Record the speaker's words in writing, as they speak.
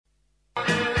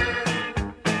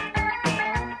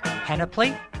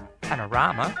panoply,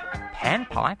 panorama,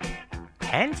 panpipe,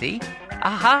 pansy,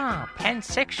 aha,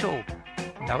 pansexual,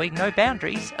 knowing no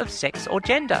boundaries of sex or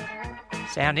gender.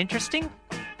 Sound interesting?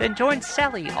 Then join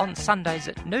Sally on Sundays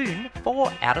at noon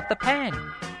for Out of the Pan.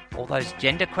 All those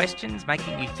gender questions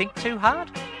making you think too hard?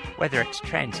 Whether it's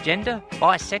transgender,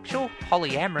 bisexual,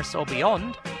 polyamorous or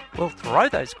beyond, we'll throw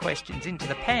those questions into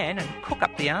the pan and cook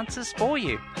up the answers for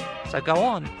you. So go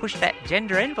on, push that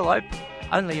gender envelope,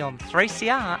 only on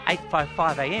 3CR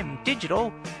 855am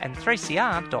digital and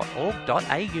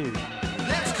 3cr.org.au.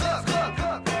 Let's cook. Let's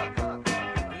cook.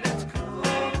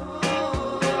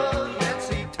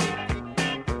 Let's eat.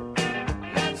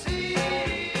 Let's eat.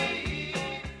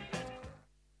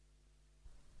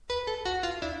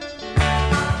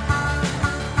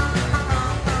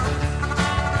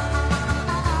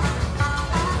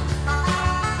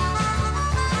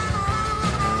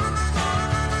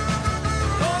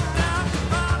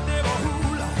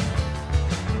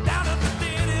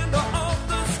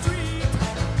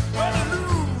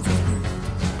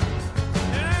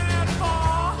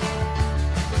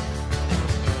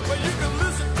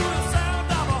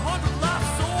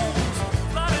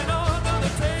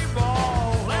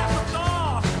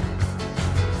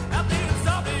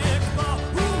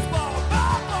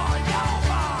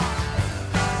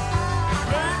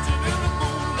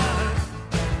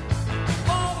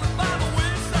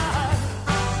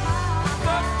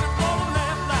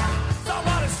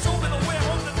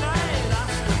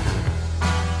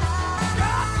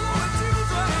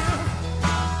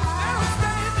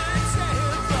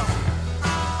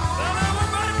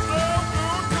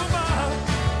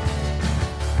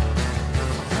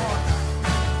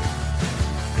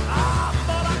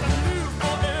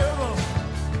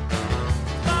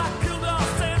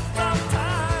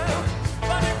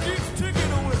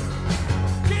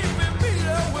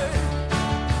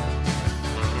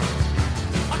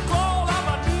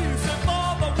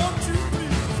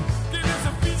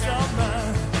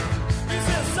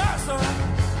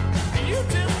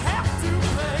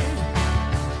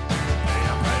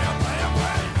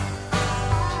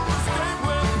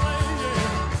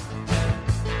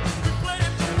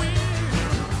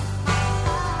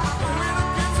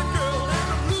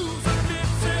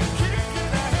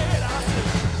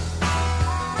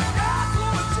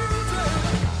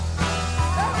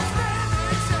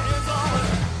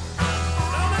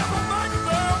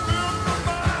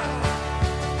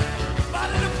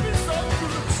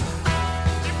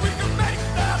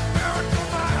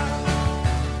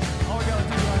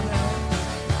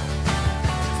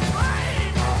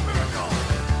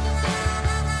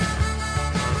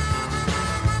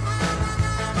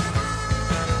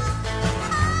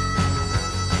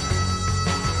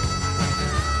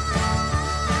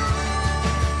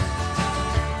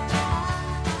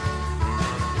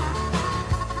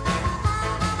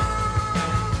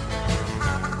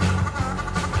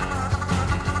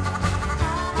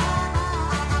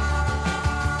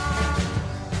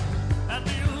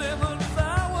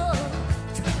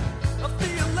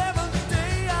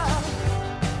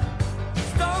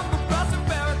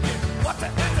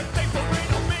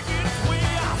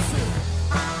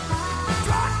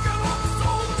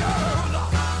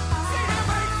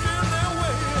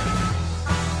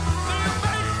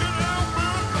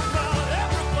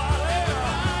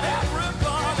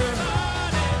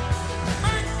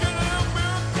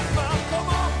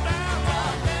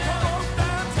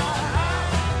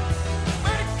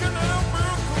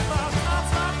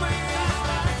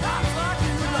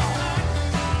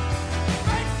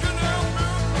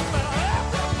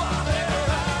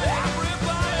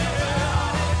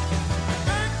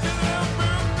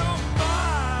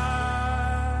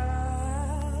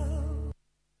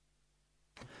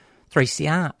 Three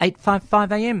CR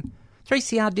 855am,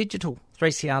 3CR digital,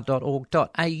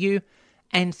 3cr.org.au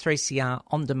and 3CR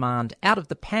on demand Out of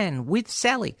the Pan with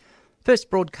Sally. First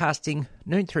broadcasting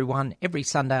noon through 1 every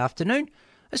Sunday afternoon,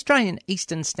 Australian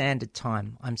Eastern Standard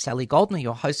Time. I'm Sally Goldner,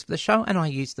 your host for the show, and I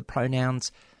use the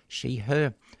pronouns she,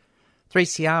 her.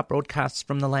 3CR broadcasts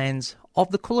from the lands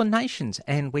of the Kulin Nations,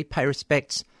 and we pay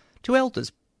respects to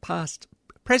elders past,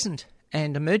 present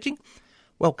and emerging.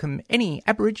 Welcome any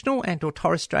Aboriginal and or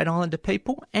Torres Strait Islander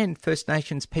people and First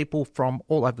Nations people from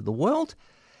all over the world,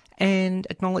 and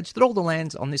acknowledge that all the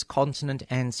lands on this continent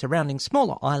and surrounding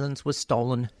smaller islands were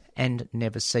stolen and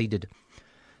never ceded.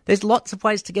 There's lots of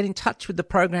ways to get in touch with the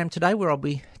program today, where I'll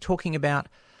be talking about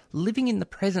living in the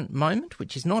present moment,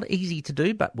 which is not easy to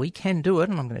do, but we can do it,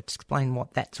 and I'm going to explain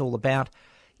what that's all about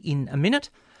in a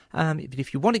minute. But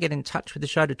if you want to get in touch with the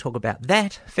show to talk about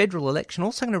that, federal election,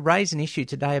 also going to raise an issue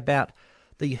today about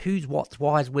the who's, what's,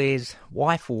 why's, where's,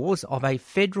 why-fors of a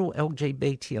federal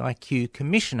LGBTIQ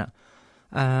commissioner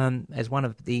as one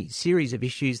of the series of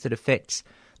issues that affects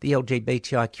the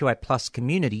LGBTIQA plus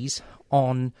communities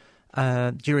on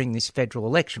during this federal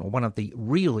election, or one of the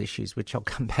real issues, which I'll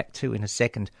come back to in a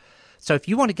second. So if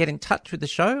you want to get in touch with the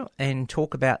show and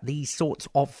talk about these sorts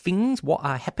of things, what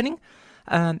are happening,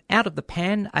 out of the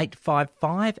pan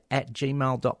 855 at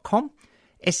gmail.com,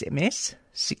 SMS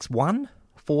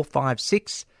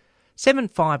 61456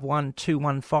 751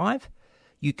 215.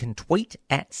 You can tweet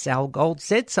at Sal Gold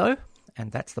Said So,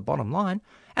 and that's the bottom line,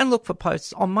 and look for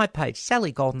posts on my page,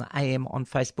 Sally Golden AM on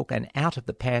Facebook, and Out of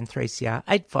the Pan 3CR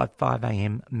 855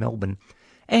 AM Melbourne.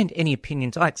 And any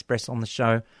opinions I express on the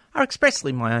show are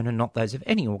expressly my own and not those of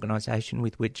any organisation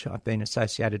with which I've been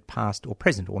associated, past or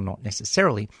present, or not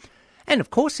necessarily. And of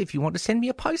course, if you want to send me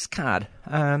a postcard,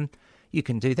 you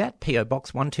can do that. PO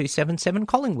Box 1277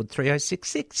 Collingwood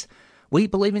 3066. We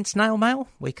believe in snail mail.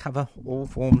 We cover all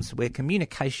forms. We're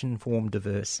communication form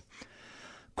diverse.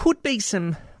 Could be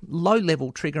some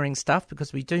low-level triggering stuff,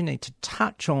 because we do need to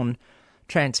touch on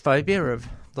transphobia of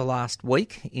the last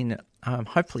week in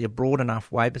hopefully a broad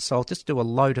enough way, but so I'll just do a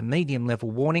low to medium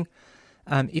level warning.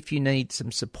 If you need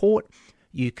some support,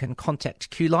 you can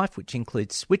contact QLife, which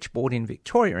includes Switchboard in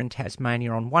Victoria and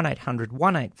Tasmania, on 1800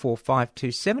 184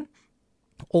 527,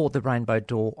 or the Rainbow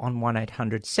Door on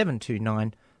 1800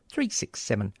 729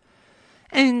 367.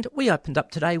 And we opened up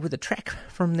today with a track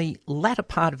from the latter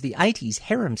part of the 80s,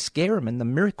 Harem Scarum and the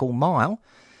Miracle Mile,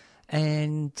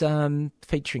 and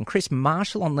featuring Chris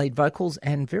Marshall on lead vocals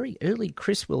and very early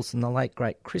Chris Wilson, the late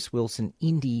great Chris Wilson,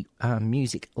 indie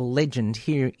music legend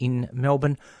here in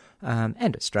Melbourne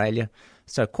and Australia,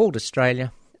 so called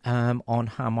Australia, on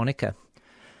harmonica.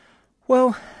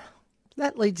 Well,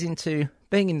 that leads into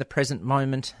being in the present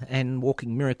moment and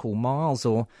walking miracle miles,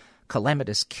 or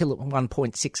calamitous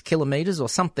 1.6 kilometres or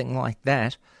something like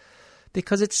that,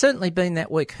 because it's certainly been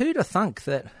that week. Who'd have thunk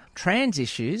that trans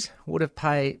issues would have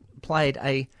played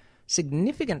a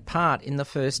significant part in the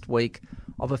first week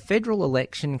of a federal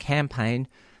election campaign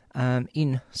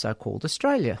in so-called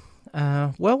Australia?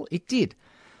 Well, it did.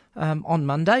 On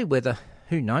Monday,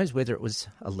 who knows whether it was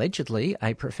allegedly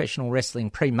a professional wrestling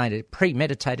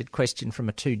premeditated question from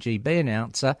a 2GB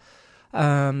announcer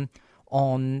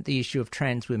on the issue of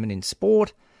trans women in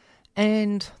sport,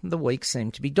 and the week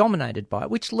seemed to be dominated by it,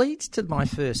 which leads to my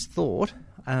first thought.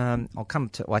 I'll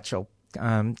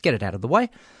get it out of the way.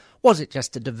 Was it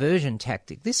just a diversion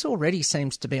tactic? This already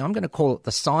seems to be, I'm going to call it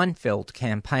the Seinfeld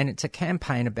campaign. It's a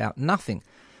campaign about nothing.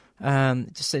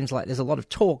 It just seems like there's a lot of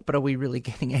talk, but are we really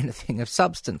getting anything of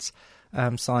substance?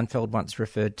 Seinfeld once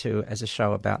referred to as a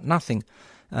show about nothing,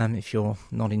 if you're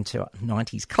not into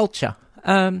 90s culture.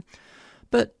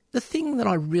 But the thing that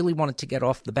I really wanted to get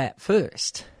off the bat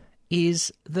first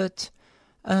is that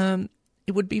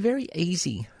it would be very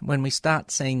easy, when we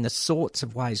start seeing the sorts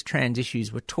of ways trans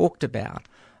issues were talked about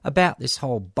this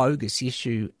whole bogus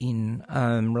issue in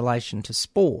relation to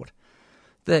sport,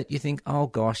 that you think, oh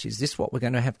gosh, is this what we're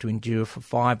going to have to endure for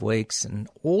 5 weeks? And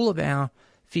all of our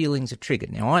feelings are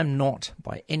triggered. Now, I'm not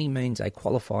by any means a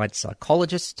qualified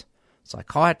psychologist,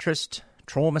 psychiatrist,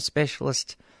 trauma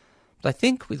specialist, but I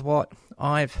think with what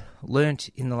I've learnt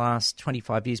in the last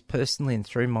 25 years personally and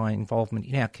through my involvement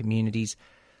in our communities,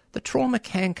 the trauma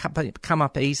can come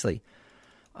up easily.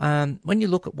 When you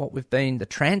look at what the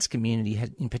trans community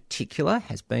in particular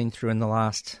has been through in the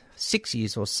last 6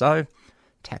 years or so,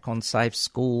 Attack on Safe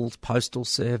Schools, Postal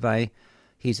Survey,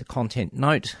 here's a content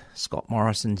note, Scott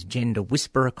Morrison's Gender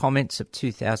Whisperer comments of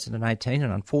 2018,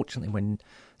 and unfortunately,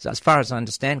 as far as I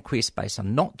understand, Queerspace are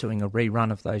not doing a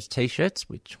rerun of those T-shirts,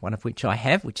 one of which I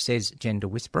have, which says Gender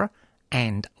Whisperer,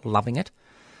 and loving it.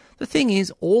 The thing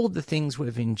is, all of the things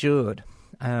we've endured,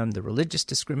 the religious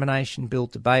discrimination bill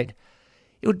debate,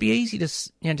 it would be easy to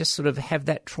just sort of have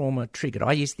that trauma triggered.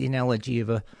 I use the analogy of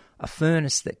a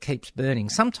furnace that keeps burning.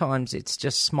 Sometimes it's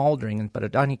just smouldering, but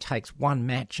it only takes one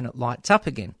match and it lights up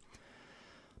again.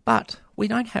 But we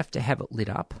don't have to have it lit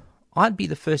up. I'd be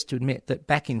the first to admit that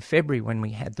back in February, when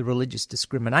we had the religious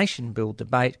discrimination bill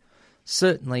debate,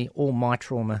 certainly all my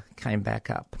trauma came back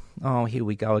up. Oh, here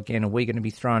we go again. Are we going to be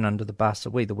thrown under the bus?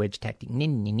 Are we the wedge tactic?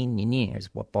 Is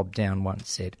what Bob Down once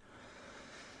said.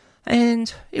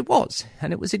 And it was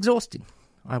exhausting.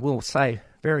 I will say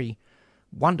very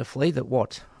wonderfully that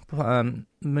what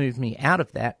moved me out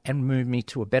of that and moved me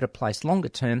to a better place longer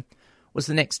term was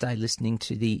the next day listening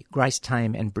to the Grace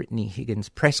Tame and Brittany Higgins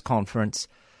press conference.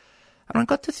 And I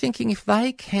got to thinking, if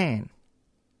they can,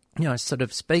 sort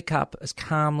of speak up as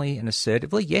calmly and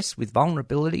assertively, yes, with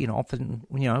vulnerability and often,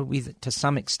 with, to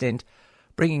some extent,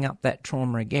 bringing up that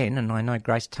trauma again, and I know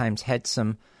Grace Tame's had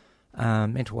some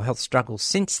mental health struggles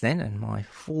since then, and my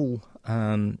full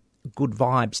good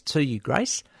vibes to you,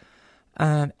 Grace,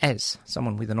 as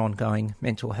someone with an ongoing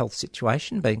mental health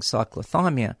situation, being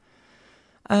cyclothymia.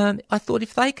 I thought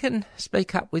if they can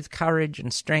speak up with courage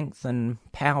and strength and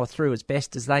power through as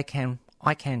best as they can,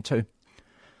 I can too.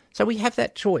 So we have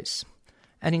that choice.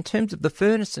 And in terms of the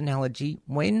furnace analogy,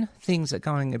 when things are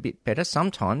going a bit better,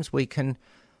 sometimes we can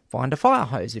find a fire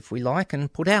hose, if we like,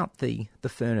 and put out the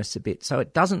furnace a bit so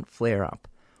it doesn't flare up,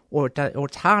 or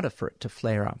it's harder for it to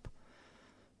flare up.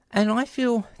 And I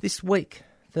feel this week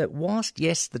that whilst,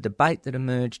 yes, the debate that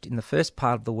emerged in the first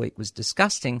part of the week was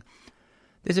disgusting,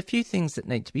 there's a few things that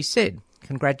need to be said.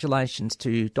 Congratulations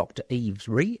to Dr. Eve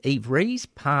Rees,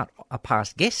 a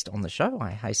past guest on the show, I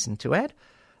hasten to add,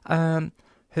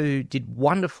 who did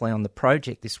wonderfully on the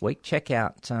project this week. Check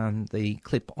out the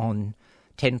clip on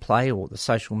 10Play or the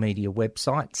social media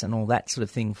websites and all that sort of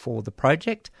thing for the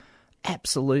project.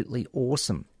 Absolutely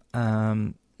awesome,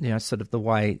 sort of the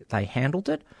way they handled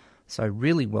it. So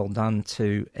really well done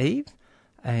to Eve.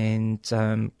 And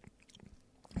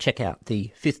check out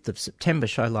the 5th of September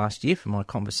show last year for my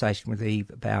conversation with Eve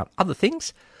about other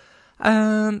things.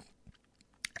 And,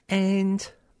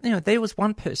 there was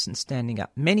one person standing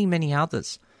up, many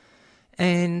others.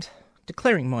 And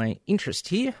declaring my interest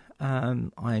here,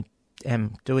 I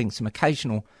am doing some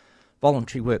occasional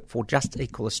voluntary work for Just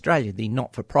Equal Australia, the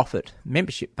not-for-profit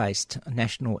membership-based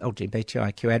national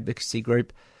LGBTIQ advocacy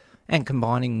group, and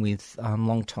combining with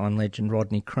long-time legend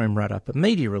Rodney Croom wrote up a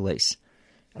media release.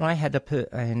 And I had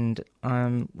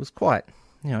was quite,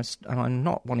 and I'm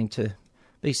not wanting to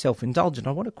be self-indulgent.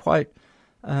 I want to quote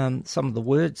some of the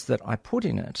words that I put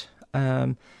in it,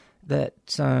 and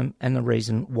the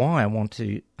reason why I want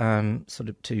to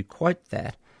to quote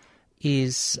that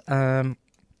is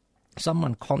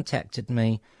someone contacted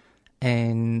me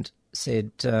and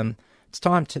said, it's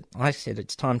time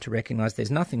to recognise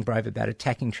there's nothing brave about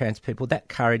attacking trans people. That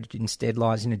courage instead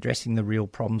lies in addressing the real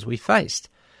problems we faced.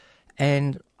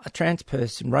 And a trans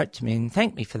person wrote to me and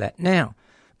thanked me for that. Now,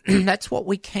 that's what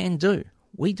we can do.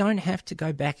 We don't have to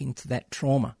go back into that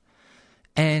trauma.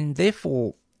 And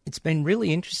therefore, it's been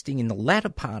really interesting in the latter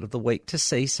part of the week to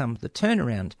see some of the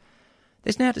turnaround.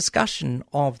 There's now discussion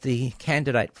of the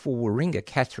candidate for Warringah,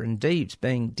 Catherine Deves,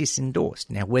 being disendorsed.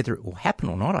 Now, whether it will happen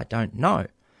or not, I don't know.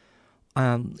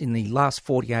 In the last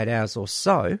 48 hours or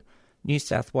so, New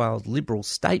South Wales Liberal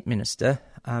State Minister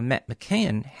Matt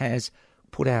McKeon has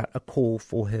put out a call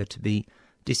for her to be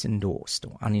disendorsed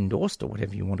or unendorsed or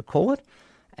whatever you want to call it.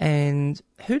 And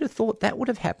who'd have thought that would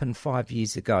have happened 5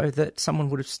 years ago, that someone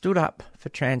would have stood up for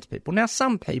trans people? Now,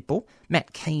 some people,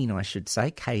 Matt Kean, I should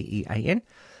say, Kean,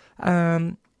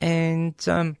 some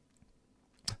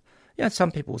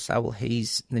people say, well,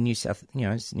 he's the New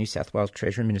South Wales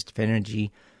Treasurer, Minister for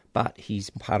Energy, but he's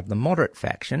part of the moderate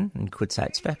faction, and you could say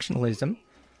it's factionalism.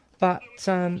 But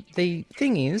the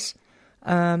thing is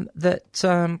that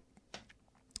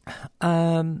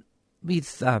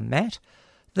with Matt,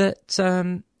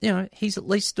 that he's at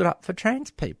least stood up for trans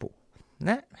people.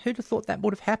 Who'd have thought that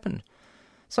would have happened?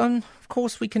 So, of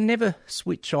course, we can never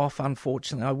switch off,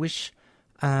 unfortunately. I wish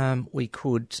we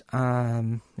could, put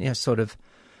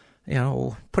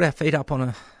our feet up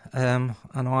on an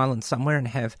island somewhere and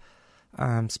have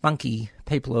spunky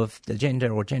people of the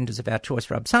gender or genders of our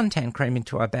choice rub suntan cream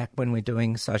into our back when we're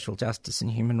doing social justice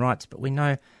and human rights. But we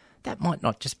know that might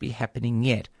not just be happening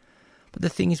yet. But the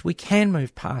thing is, we can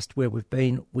move past where we've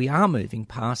been. We are moving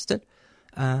past it.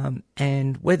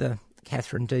 And whether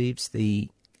Catherine Deves, the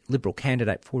Liberal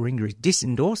candidate for Warringah, is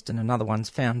disendorsed, and another one's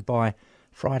found by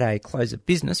Friday close of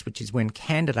business, which is when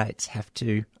candidates have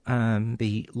to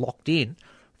be locked in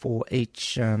for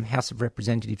each House of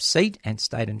Representatives seat and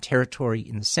state and territory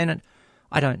in the Senate,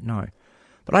 I don't know.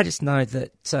 But I just know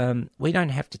that we don't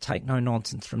have to take no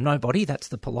nonsense from nobody. That's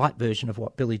the polite version of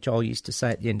what Billy Joel used to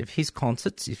say at the end of his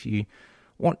concerts. If you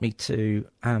want me to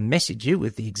message you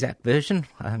with the exact version,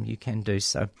 you can do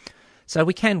so. So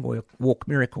we can walk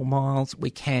miracle miles. We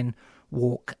can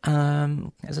walk,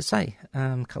 as I say,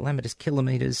 calamitous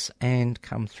kilometres and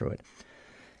come through it.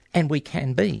 And we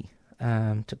can be,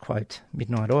 to quote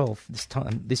Midnight Oil,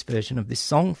 this version of this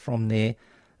song from their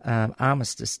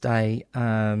Armistice Day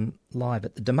live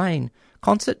at the Domain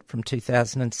concert from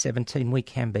 2017, we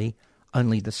can be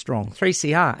only the strong.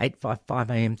 3CR,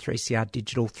 855am, 3CR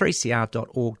Digital,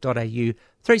 3cr.org.au,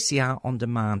 3CR On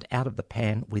Demand, Out of the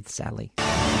Pan with Sally.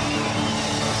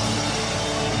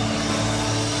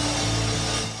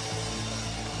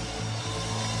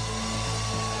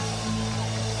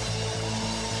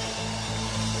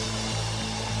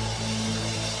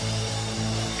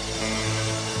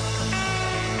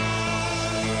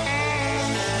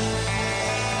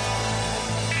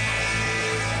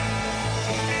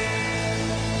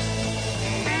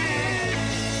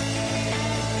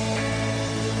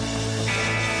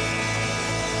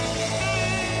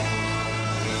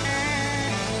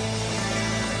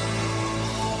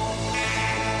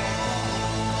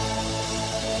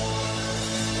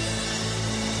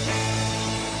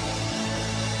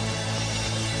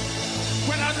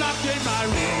 locked in my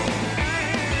room.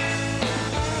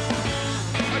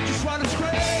 I just want to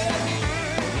scream,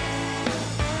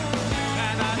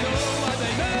 and I know what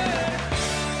they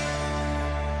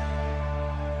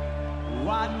mean.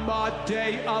 One more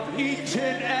day of eating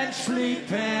and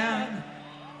sleeping.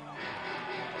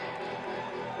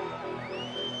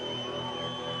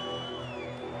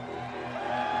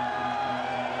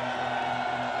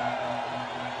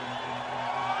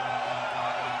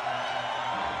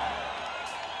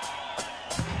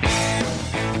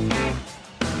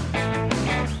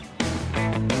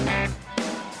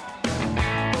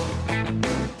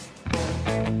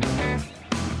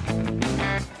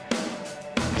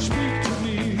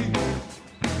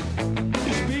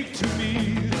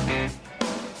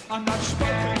 I'm not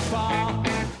spoken for.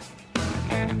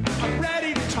 I'm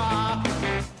ready to talk.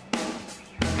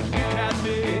 Look at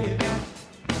me.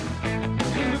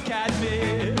 Look at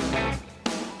me.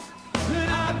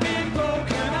 I've been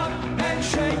broken up and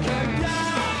shaken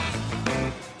down.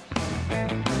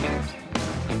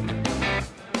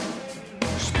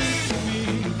 Speak to me.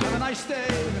 Have a nice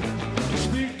day.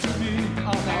 Speak to me.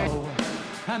 Oh no.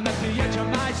 I'm at the edge of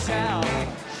myself.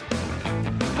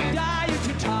 I'm dying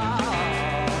to talk.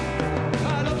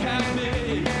 Look at me.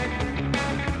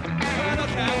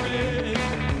 Look at me.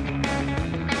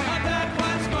 I'm back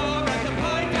once more at the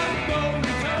point of no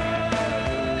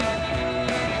return.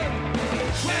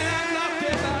 When I'm locked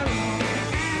in my room,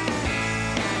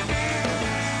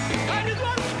 I just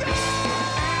want to scream.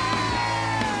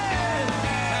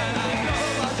 And I know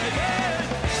what they did.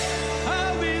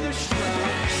 I'll be the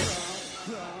strong.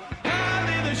 I'll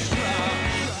be the strong.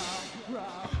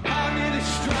 I'll be the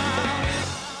strong.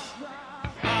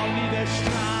 I'll be the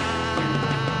strong.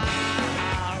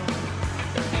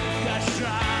 The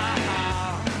strong.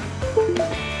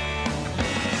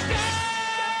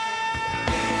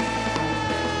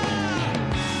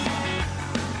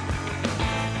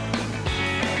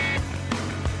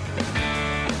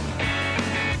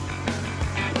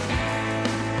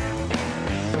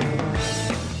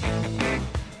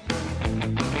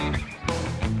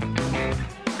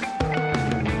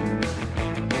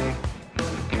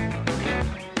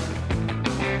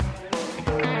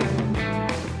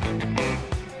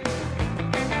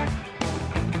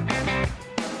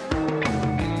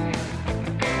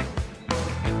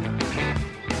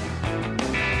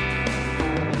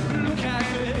 Look at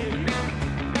me.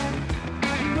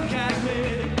 Look at me.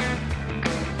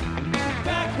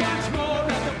 Back once more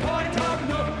at the point of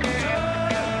no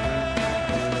return.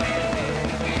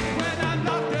 When I'm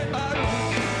locked in my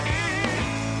room,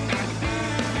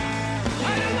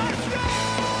 I don't want to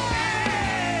scream.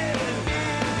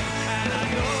 And I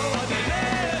know what they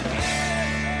did.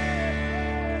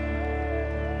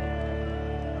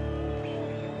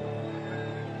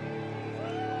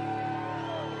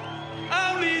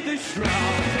 Only the strong.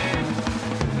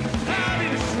 Only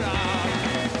the strong.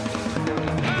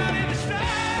 Only the strong.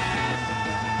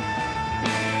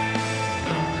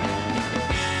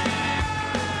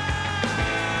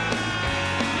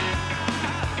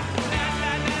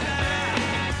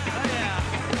 Oh yeah.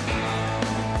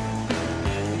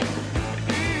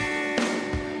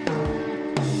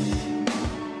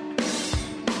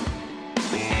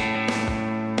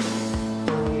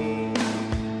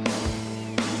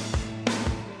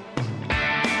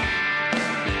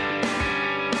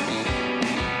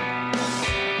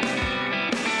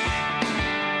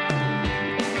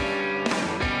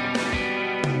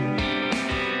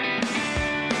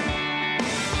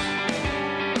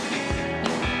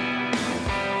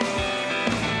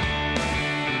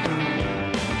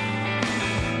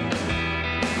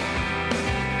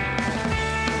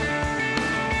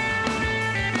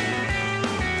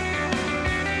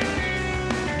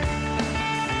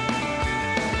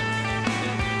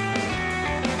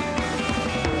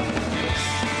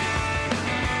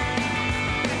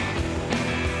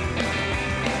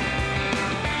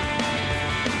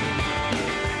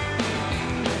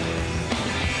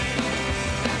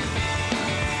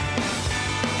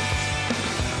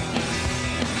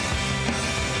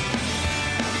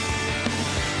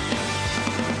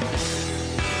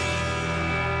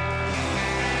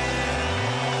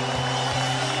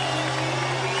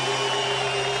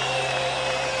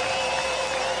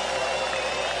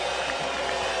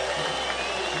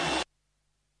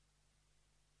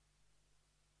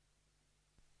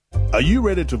 Are you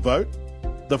ready to vote?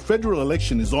 The federal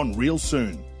election is on real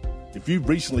soon. If you've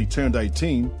recently turned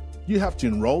 18, you have to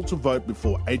enrol to vote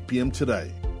before 8 p.m.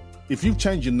 today. If you've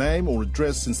changed your name or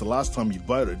address since the last time you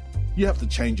voted, you have to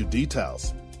change your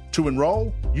details. To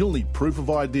enrol, you'll need proof of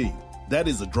ID. That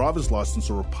is a driver's license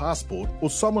or a passport, or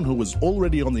someone who is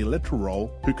already on the electoral roll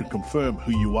who can confirm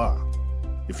who you are.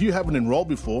 If you haven't enrolled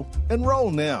before, enrol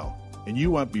now, and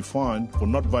you won't be fined for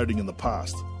not voting in the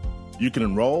past. You can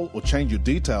enrol or change your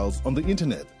details on the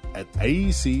internet at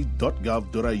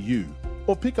aec.gov.au,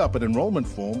 or pick up an enrolment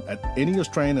form at any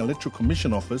Australian Electoral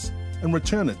Commission office and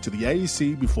return it to the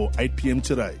AEC before 8 p.m.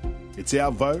 today. It's our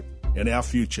vote and our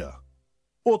future.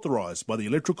 Authorised by the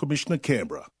Electoral Commissioner,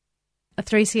 Canberra. A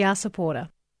 3CR supporter.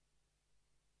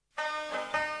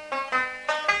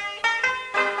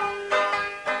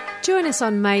 Join us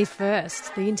on May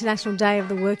 1st, the International Day of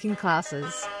the Working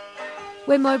Classes.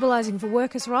 We're mobilising for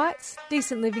workers' rights,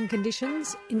 decent living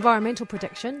conditions, environmental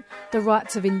protection, the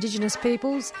rights of Indigenous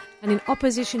peoples, and in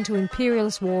opposition to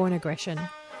imperialist war and aggression.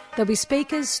 There'll be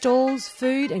speakers, stalls,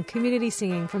 food and community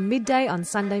singing from midday on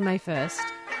Sunday, May 1st,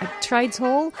 at Trades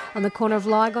Hall on the corner of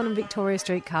Lygon and Victoria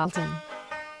Street, Carlton.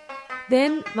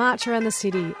 Then march around the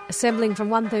city, assembling from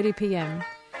 1:30pm.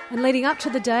 And leading up to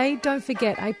the day, don't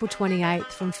forget April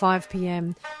 28th from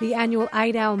 5pm, the annual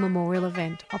 8-hour memorial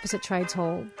event opposite Trades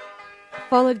Hall.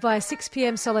 Followed by a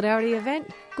 6pm solidarity event,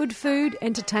 good food,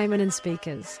 entertainment and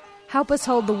speakers. Help us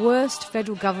hold the worst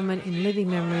federal government in living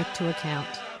memory to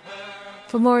account.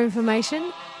 For more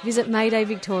information, visit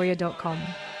maydayvictoria.com.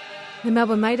 The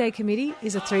Melbourne May Day Committee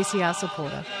is a 3CR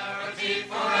supporter.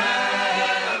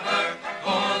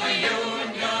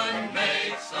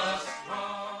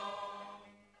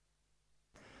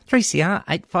 3CR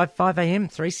 855 AM,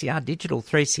 3CR Digital,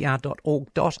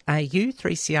 3cr.org.au,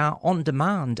 3CR On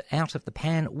Demand, Out of the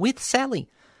Pan with Sally.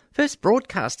 First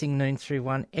broadcasting noon through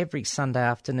one every Sunday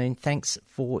afternoon. Thanks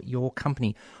for your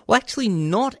company. Well, actually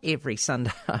not every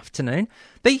Sunday afternoon.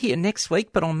 Be here next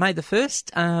week, but on May the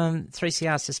 1st,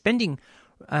 3CR suspending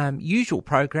usual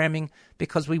programming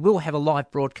because we will have a live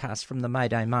broadcast from the May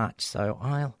Day March. So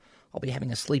I'll be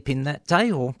having a sleep in that day,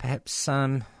 or perhaps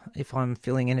if I'm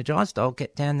feeling energised, I'll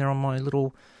get down there on my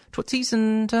little tootsies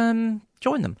and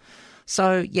join them.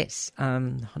 So, yes,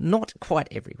 not quite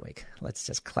every week. Let's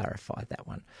just clarify that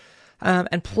one.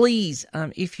 And please,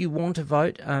 if you want to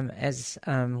vote, as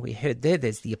we heard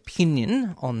there's the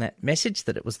opinion on that message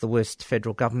that it was the worst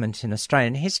federal government in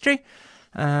Australian history.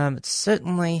 It's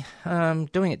certainly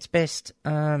doing its best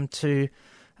to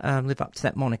live up to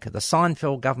that moniker, the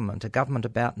Seinfeld government, a government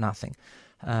about nothing.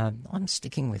 I'm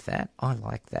sticking with that. I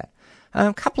like that.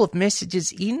 A couple of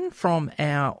messages in from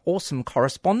our awesome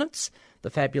correspondents. The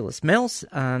fabulous Mel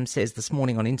says this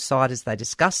morning on Insiders they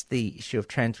discussed the issue of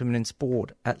trans women in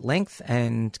sport at length,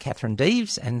 and Catherine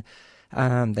Deeves, and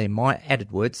they're my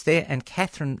added words there, and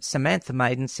Samantha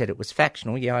Maiden said it was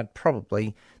factional. Yeah,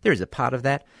 there is a part of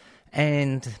that.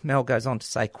 And Mel goes on to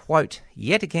say, quote,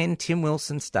 yet again, Tim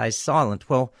Wilson stays silent.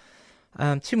 Well,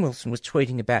 Tim Wilson was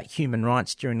tweeting about human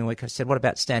rights during the week. I said, what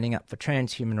about standing up for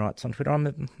trans human rights on Twitter?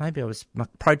 Maybe I was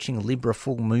approaching a Libra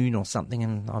full moon or something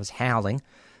and I was howling.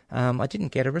 I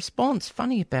didn't get a response.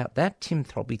 Funny about that. Tim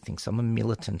probably thinks I'm a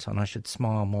militant and I should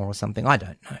smile more or something. I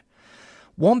don't know.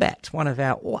 Wombat, one of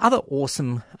our other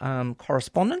awesome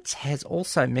correspondents, has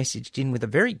also messaged in with a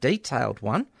very detailed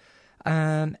one.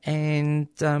 And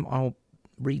I'll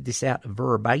read this out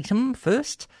verbatim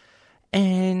first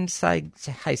and say,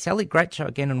 hey, Sally, great show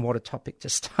again, and what a topic to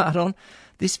start on.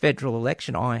 This federal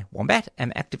election, I, Wombat,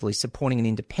 am actively supporting an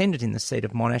independent in the seat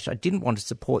of Monash. I didn't want to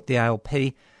support the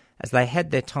ALP as they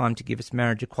had their time to give us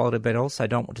marriage equality, but I also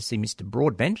don't want to see Mr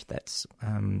Broadbent, that's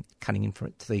cutting in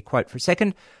to the quote for a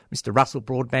second, Mr Russell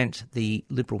Broadbent, the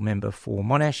Liberal member for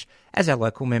Monash, as our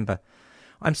local member.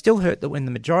 I'm still hurt that when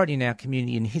the majority in our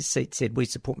community in his seat said we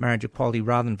support marriage equality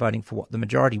rather than voting for what the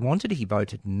majority wanted, he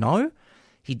voted no.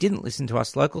 He didn't listen to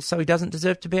us locals, so he doesn't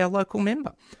deserve to be our local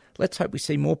member. Let's hope we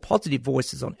see more positive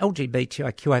voices on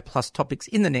LGBTIQA plus topics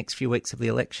in the next few weeks of the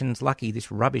elections. Lucky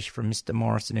this rubbish from Mr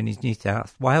Morrison and his New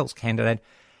South Wales candidate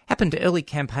happened to early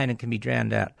campaign and can be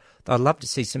drowned out. Though I'd love to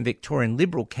see some Victorian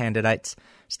Liberal candidates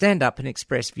stand up and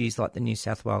express views like the New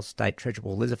South Wales State Treasurer.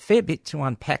 Well, there's a fair bit to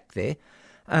unpack there.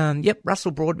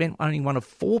 Russell Broadbent, only one of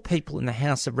 4 people in the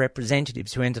House of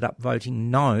Representatives who ended up voting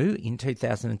no in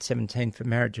 2017 for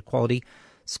marriage equality.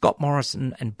 Scott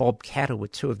Morrison and Bob Catter were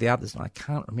 2 of the others, and I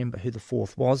can't remember who the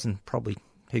 4th was, and probably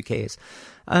who cares.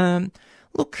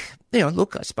 Look,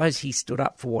 I suppose he stood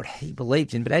up for what he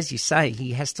believed in, but as you say,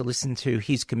 he has to listen to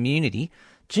his community.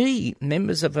 Gee,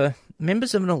 members of an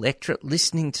electorate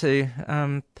listening to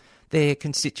their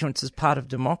constituents as part of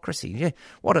democracy. Yeah,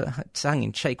 what a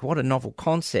tongue-in-cheek, what a novel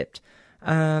concept.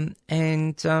 Look,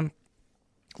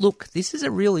 this is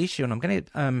a real issue, and I'm going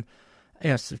to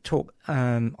talk.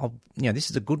 This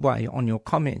is a good way on your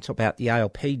comment about the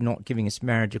ALP not giving us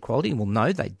marriage equality. Well,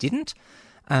 no, they didn't.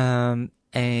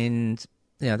 and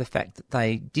the fact that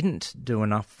they didn't do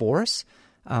enough for us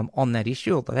on that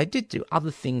issue, although they did do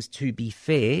other things, to be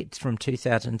fair. It's from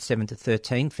 2007 to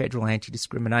 13, federal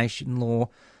anti-discrimination law,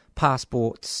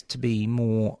 passports to be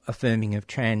more affirming of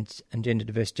trans and gender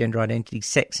diverse gender identity,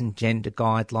 sex and gender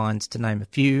guidelines, to name a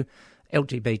few,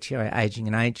 LGBTI ageing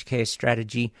and aged care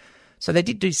strategy. So they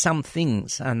did do some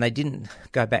things, and they didn't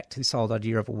go back to this old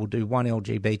idea of, we'll do one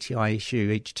LGBTI issue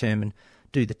each term and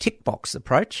do the tick box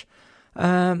approach.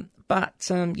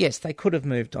 But yes, they could have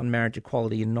moved on marriage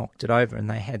equality and knocked it over, and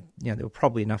they had, there were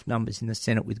probably enough numbers in the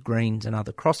Senate with Greens and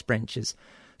other crossbenchers.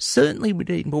 Certainly we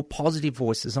need more positive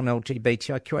voices on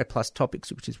LGBTIQA plus topics,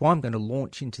 which is why I'm going to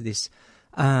launch into this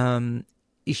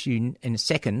issue in a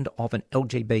second of an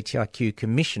LGBTIQ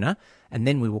commissioner, and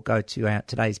then we will go to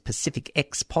today's Pacific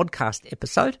X podcast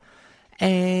episode.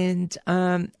 And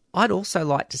I'd also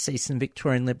like to see some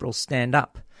Victorian Liberals stand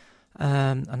up.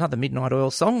 Another Midnight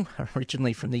Oil song,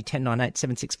 originally from the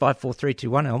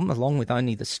 109876543321 album, along with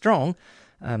Only the Strong,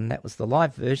 that was the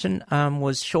live version,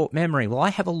 was Short Memory. Well,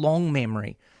 I have a long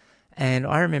memory, and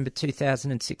I remember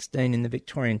 2016 in the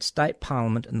Victorian State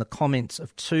Parliament and the comments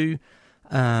of two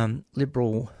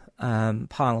Liberal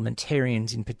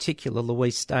parliamentarians in particular,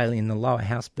 Louise Staley in the lower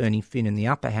house, Bernie Finn in the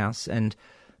upper house, and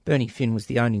Bernie Finn was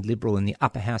the only Liberal in the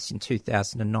upper house in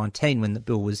 2019 when the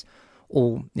bill was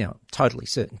all, totally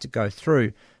certain to go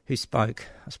through, who spoke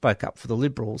up for the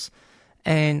Liberals.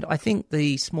 And I think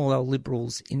the small L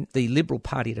Liberals in the Liberal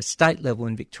Party at a state level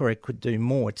in Victoria could do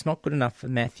more. It's not good enough for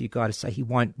Matthew Guy to say he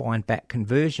won't wind back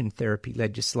conversion therapy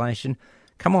legislation.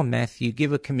 Come on, Matthew,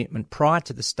 give a commitment prior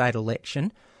to the state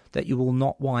election that you will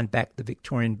not wind back the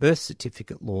Victorian birth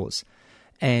certificate laws.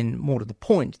 And more to the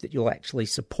point, that you'll actually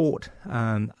support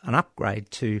an upgrade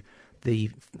to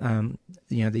the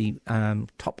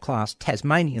top class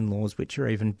Tasmanian laws, which are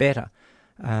even better,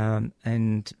 without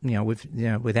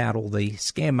all the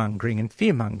scaremongering and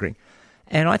fearmongering.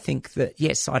 And I think that,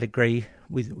 yes, I'd agree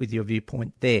with your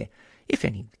viewpoint there. If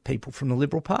any people from the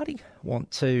Liberal Party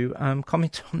want to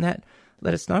comment on that,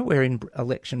 let us know. We're in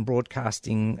election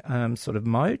broadcasting sort of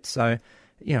mode, so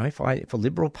if a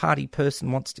Liberal Party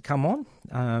person wants to come on,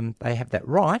 they have that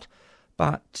right.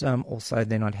 But also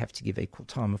then I'd have to give equal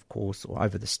time, of course, or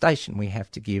over the station we have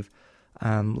to give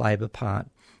Labor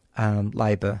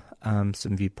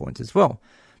some viewpoints as well.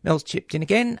 Mel's chipped in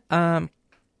again.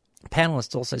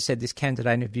 Panellists also said this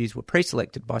candidate interviews were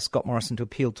pre-selected by Scott Morrison to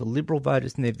appeal to Liberal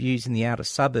voters and their views in the outer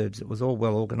suburbs. It was all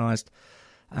well organised.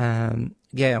 This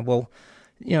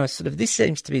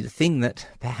seems to be the thing, that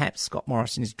perhaps Scott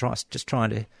Morrison is just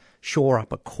trying to shore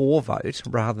up a core vote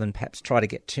rather than perhaps try to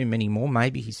get too many more.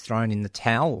 Maybe he's thrown in the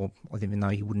towel, or even though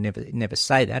he would never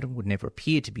say that and would never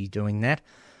appear to be doing that.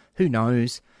 Who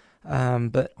knows?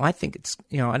 But I think it's,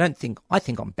 I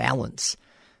think on balance,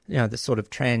 the sort of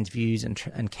trans views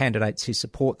and candidates who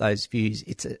support those views,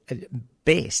 it's at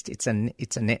best, it's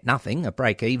a net nothing, a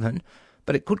break even,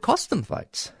 but it could cost them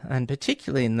votes. And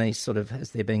particularly in these sort of, as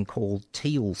they're being called,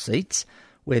 teal seats,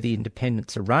 where the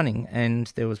independents are running. And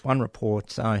there was one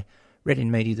report I read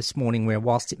in media this morning where,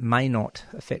 whilst it may not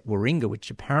affect Warringah, which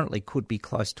apparently could be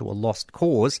close to a lost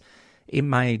cause, it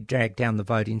may drag down the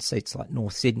vote in seats like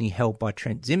North Sydney, held by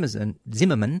Trent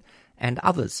Zimmerman and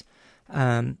others.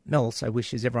 Mel also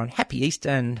wishes everyone happy Easter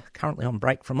and currently on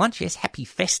break from lunch. Yes, happy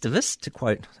Festivus, to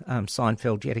quote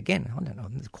Seinfeld yet again. I don't know,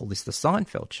 I'm going to call this the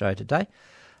Seinfeld show today.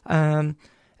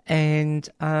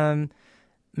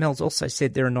 Mel's also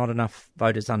said there are not enough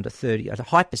voters under 30. A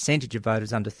high percentage of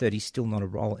voters under 30 still not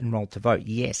enrolled to vote.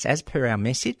 Yes, as per our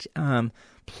message,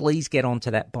 please get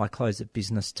onto that by close of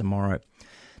business tomorrow.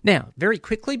 Now, very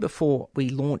quickly, before we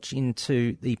launch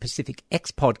into the Pacific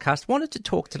X podcast, wanted to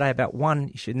talk today about one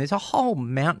issue, and there's a whole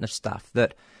mountain of stuff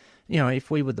that,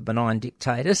 if we were the benign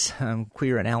dictators,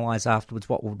 queer and allies afterwards,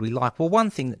 what would we like? Well,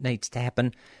 one thing that needs to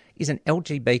happen is an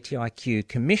LGBTIQ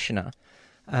commissioner,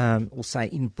 we'll say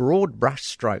in broad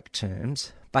brushstroke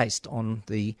terms, based on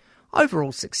the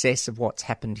overall success of what's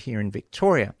happened here in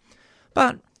Victoria.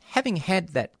 But having had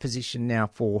that position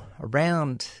now for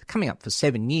coming up for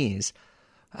 7 years,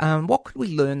 what could we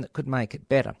learn that could make it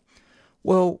better?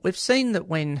 Well, we've seen that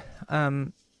when,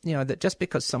 that just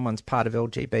because someone's part of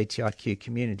LGBTIQ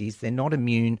communities, they're not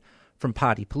immune from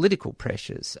party political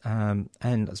pressures. And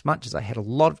as much as I had a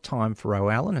lot of time for Ro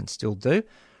Allen, and still do,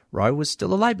 Ro was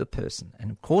still a Labor person.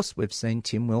 And of course, we've seen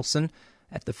Tim Wilson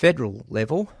at the federal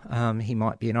level. He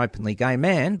might be an openly gay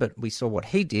man, but we saw what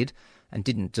he did and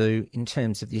didn't do in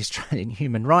terms of the Australian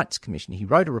Human Rights Commission. He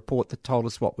wrote a report that told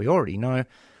us what we already know.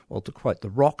 Well, to quote The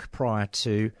Rock prior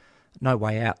to No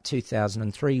Way Out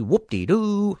 2003,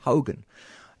 whoop-de-doo, Hogan.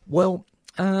 Well,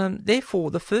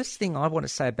 therefore, the first thing I want to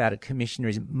say about a commissioner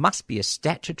is it must be a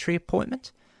statutory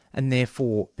appointment and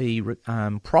therefore be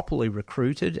properly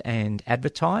recruited and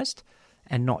advertised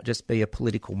and not just be a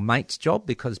political mate's job,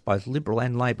 because both Liberal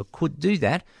and Labor could do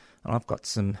that. And I've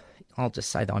got I'll just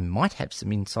say that I might have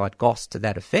some inside goss to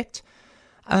that effect.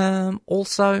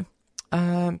 Also,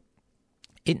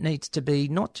 it needs to be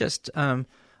not just a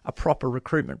proper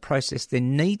recruitment process. There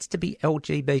needs to be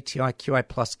LGBTIQA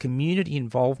plus community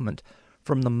involvement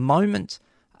from the moment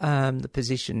the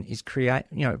position is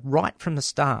right from the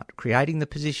start, creating the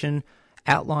position,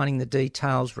 outlining the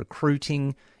details,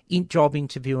 recruiting, job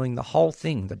interviewing, the whole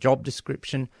thing, the job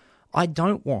description. I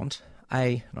don't want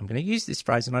and I'm going to use this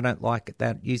phrase and I don't like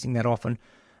using that often,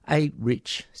 a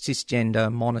rich,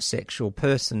 cisgender, monosexual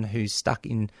person who's stuck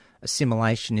in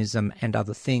assimilationism and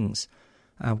other things.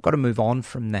 I've got to move on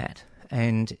from that.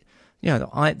 And,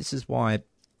 this is why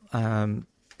I've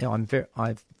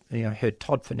heard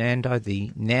Todd Fernando,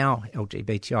 the now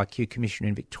LGBTIQ Commissioner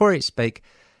in Victoria, speak,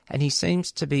 and he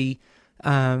seems to be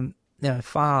far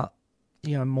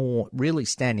more really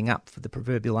standing up for the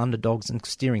proverbial underdogs and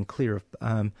steering clear of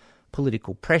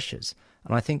political pressures.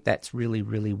 And I think that's really,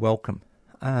 really welcome.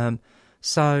 Definitely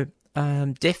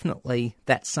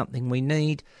that's something we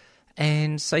need.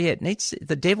 And so,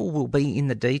 the devil will be in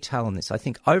the detail on this. I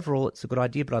think overall it's a good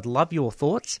idea, but I'd love your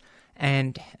thoughts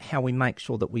and how we make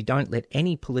sure that we don't let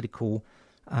any political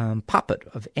puppet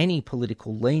of any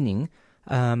political leaning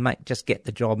just get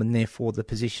the job, and therefore the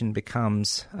position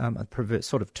becomes a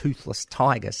sort of toothless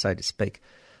tiger, so to speak.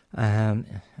 A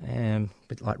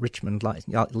bit like Richmond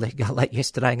late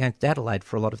yesterday against Adelaide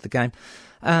for a lot of the game.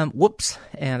 Whoops,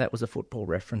 that was a football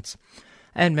reference.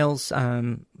 And Mel's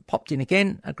popped in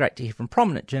again. Great to hear from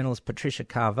prominent journalist Patricia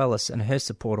Karvelis and her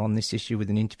support on this issue with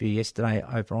an interview yesterday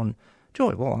over on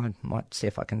Joy. Well, I might see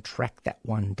if I can track that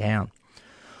one down.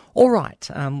 All right,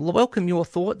 welcome your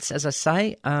thoughts, as I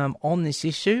say, on this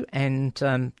issue.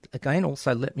 And again,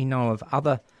 also let me know of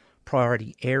other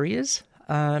priority areas.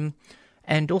 And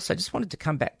also just wanted to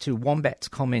come back to Wombat's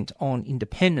comment on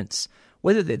independence,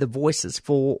 whether they're the voices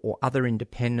for or other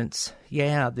independents.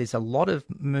 Yeah, there's a lot of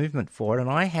movement for it. And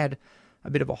I had a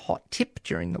bit of a hot tip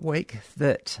during the week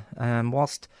that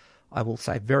whilst I will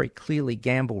say very clearly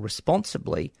gamble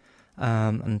responsibly,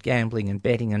 and gambling and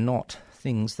betting are not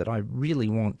things that I really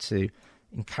want to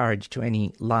encourage to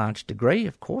any large degree,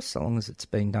 of course, so long as it's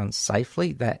being done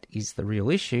safely, that is the real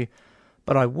issue.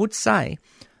 But I would say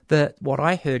that what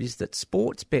I heard is that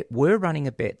Sportsbet were running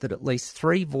a bet that at least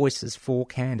 3 voices for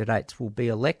candidates will be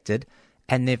elected,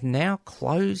 and they've now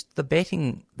closed the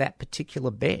betting, that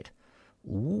particular bet.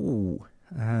 Ooh.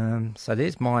 So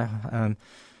there's my,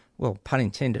 pun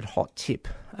intended, hot tip.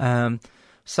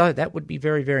 So that would be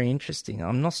very, very interesting.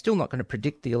 I'm still not going to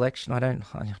predict the election. I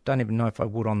don't even know if I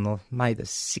would on May the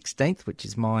 16th, which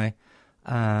is my,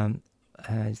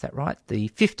 is that right? The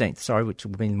 15th, sorry, which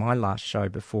will be my last show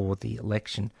before the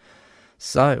election.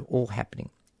 So, all happening.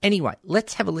 Anyway,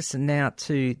 let's have a listen now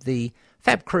to the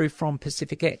Fab crew from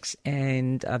Pacific X,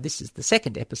 and this is the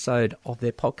second episode of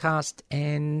their podcast,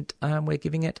 and we're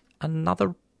giving it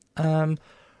another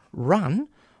run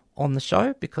on the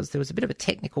show because there was a bit of a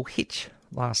technical hitch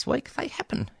last week. They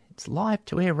happen. It's live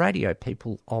to air radio,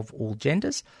 people of all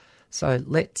genders. So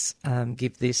let's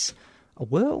give this a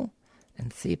whirl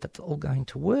and see if it's all going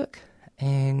to work.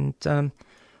 And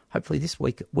hopefully this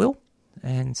week it will.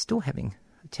 And still having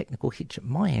a technical hitch at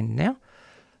my end now.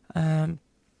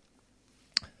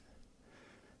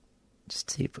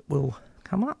 Just see if it will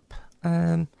come up.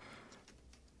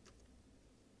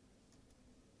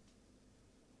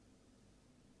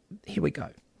 Here we go.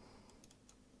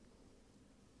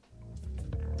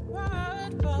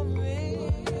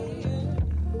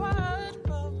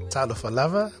 Talofa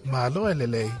lava, mahaloa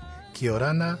lelei, kia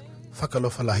orana,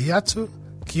 whakalofa lahi atu,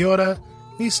 kia ora,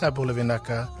 nisa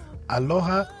bulavinaka,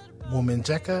 aloha,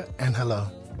 womenjeka, and hello.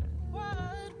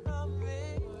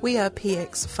 We are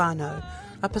PX Whānau,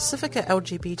 a Pacifica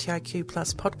LGBTIQ+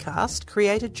 podcast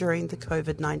created during the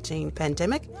COVID-19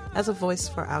 pandemic as a voice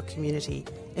for our community,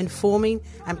 informing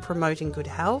and promoting good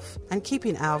health and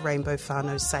keeping our rainbow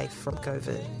whānau safe from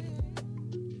COVID.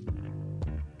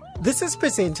 This is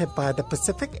presented by the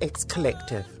Pacific X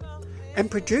Collective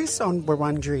and produced on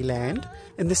Wurundjeri land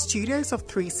in the studios of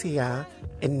 3CR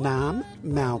in Naarm,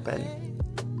 Melbourne.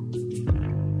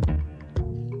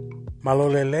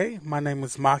 Malolele, my name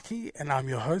is Maki and I'm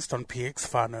your host on PX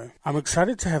Whānau. I'm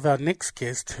excited to have our next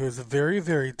guest, who is a very,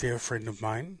 very dear friend of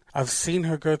mine. I've seen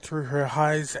her go through her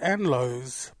highs and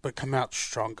lows, but come out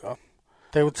stronger.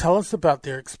 They will tell us about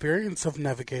their experience of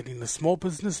navigating the small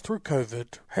business through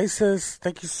COVID. Hey sis,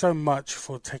 thank you so much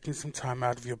for taking some time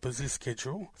out of your busy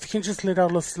schedule. If you can just let our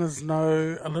listeners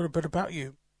know a little bit about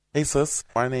you. Hey sis,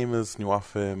 my name is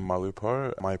Nuafe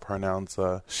Malupo. My pronouns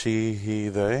are she, he,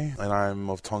 they, and I'm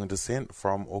of Tongan descent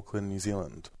from Auckland, New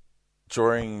Zealand.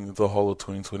 During the whole of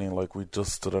 2020, we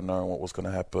just didn't know what was going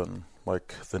to happen,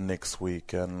 the next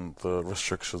week, and the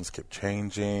restrictions kept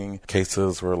changing.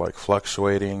 Cases were,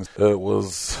 fluctuating. It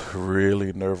was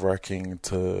really nerve-wracking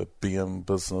to be in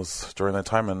business during that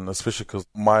time, and especially because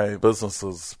my business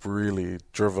is really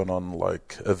driven on,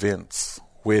 events,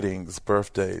 weddings,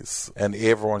 birthdays, and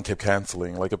everyone kept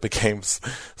cancelling. It became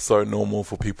so normal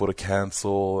for people to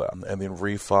cancel, and then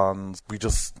refunds. We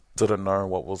just didn't know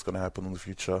what was going to happen in the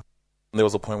future. There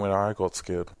was a point when I got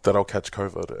scared that I'll catch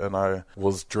COVID, and I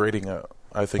was dreading it.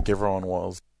 I think everyone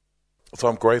was. So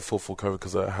I'm grateful for COVID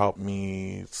because it helped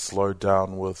me slow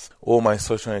down with all my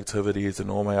social activities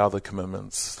and all my other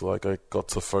commitments. I got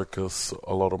to focus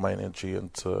a lot of my energy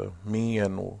into me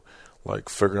and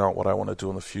figuring out what I want to do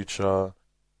in the future.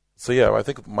 So yeah, I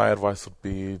think my advice would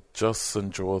be just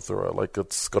enjoy through it.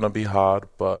 It's going to be hard,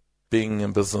 but being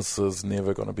in business is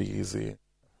never going to be easy.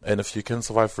 And if you can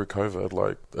survive through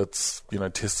COVID, it's,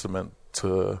 testament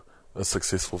to a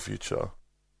successful future.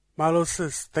 Malo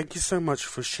sis, thank you so much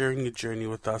for sharing your journey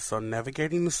with us on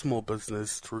navigating the small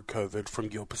business through COVID from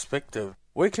your perspective.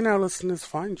 Where can our listeners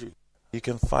find you? You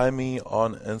can find me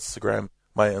on Instagram.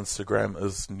 My Instagram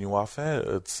is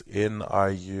Nuafe. It's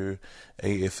Niuafe.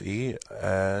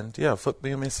 And yeah, flip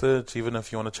me a message, even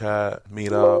if you want to chat,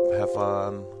 meet up, have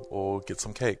fun, or get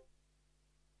some cake.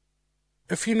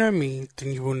 If you know me,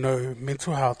 then you will know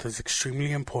mental health is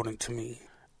extremely important to me.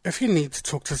 If you need to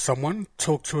talk to someone,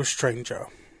 talk to a stranger.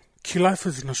 QLife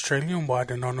is an Australian-wide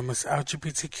anonymous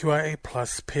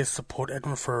LGBTQIA+ peer support and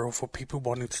referral for people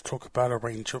wanting to talk about a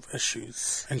range of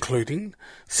issues, including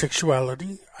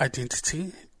sexuality,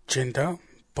 identity, gender,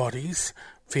 bodies,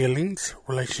 feelings,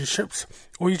 relationships,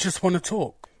 or you just want to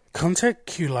talk. Contact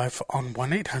QLife on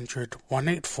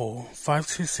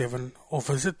 1-800-184-527 or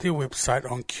visit their website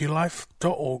on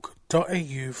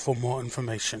qlife.org.au for more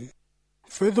information.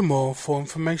 Furthermore, for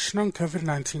information on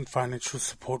COVID-19 financial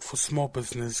support for small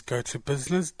business, go to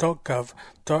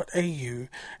business.gov.au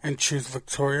and choose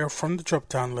Victoria from the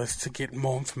drop-down list to get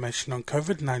more information on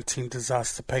COVID-19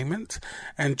 disaster payment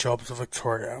and Jobs of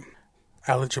Victoria.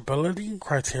 Eligibility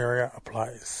criteria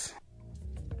applies.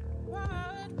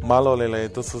 Malo Lele,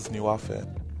 this is Nuafe,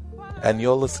 and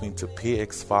you're listening to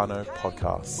PX Whānau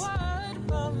Podcast.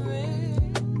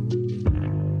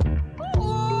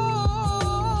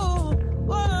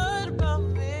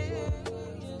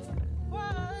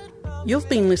 You've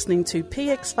been listening to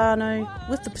PX Whānau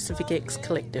with the Pacific X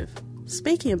Collective,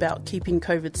 speaking about keeping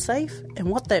COVID safe and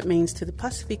what that means to the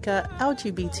Pasifika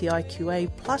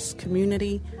LGBTIQA+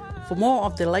 community. For more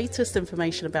of the latest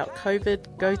information about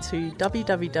COVID, go to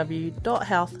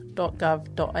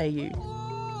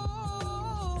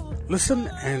www.health.gov.au. Listen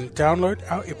and download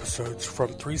our episodes from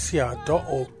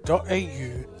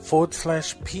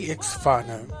 3cr.org.au/PX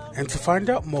Whānau. And to find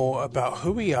out more about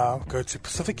who we are, go to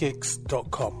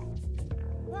pacificx.com.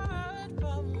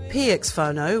 PX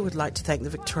Whānau would like to thank the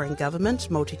Victorian Government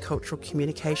Multicultural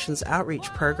Communications Outreach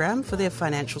Program for their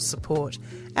financial support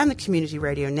and the Community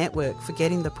Radio Network for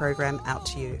getting the program out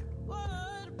to you.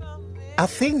 Our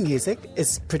theme music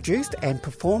is produced and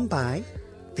performed by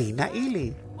Tina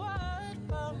Ely.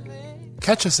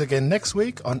 Catch us again next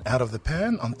week on Out of the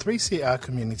Pan on 3CR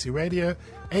Community Radio,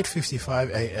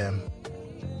 8:55 a.m.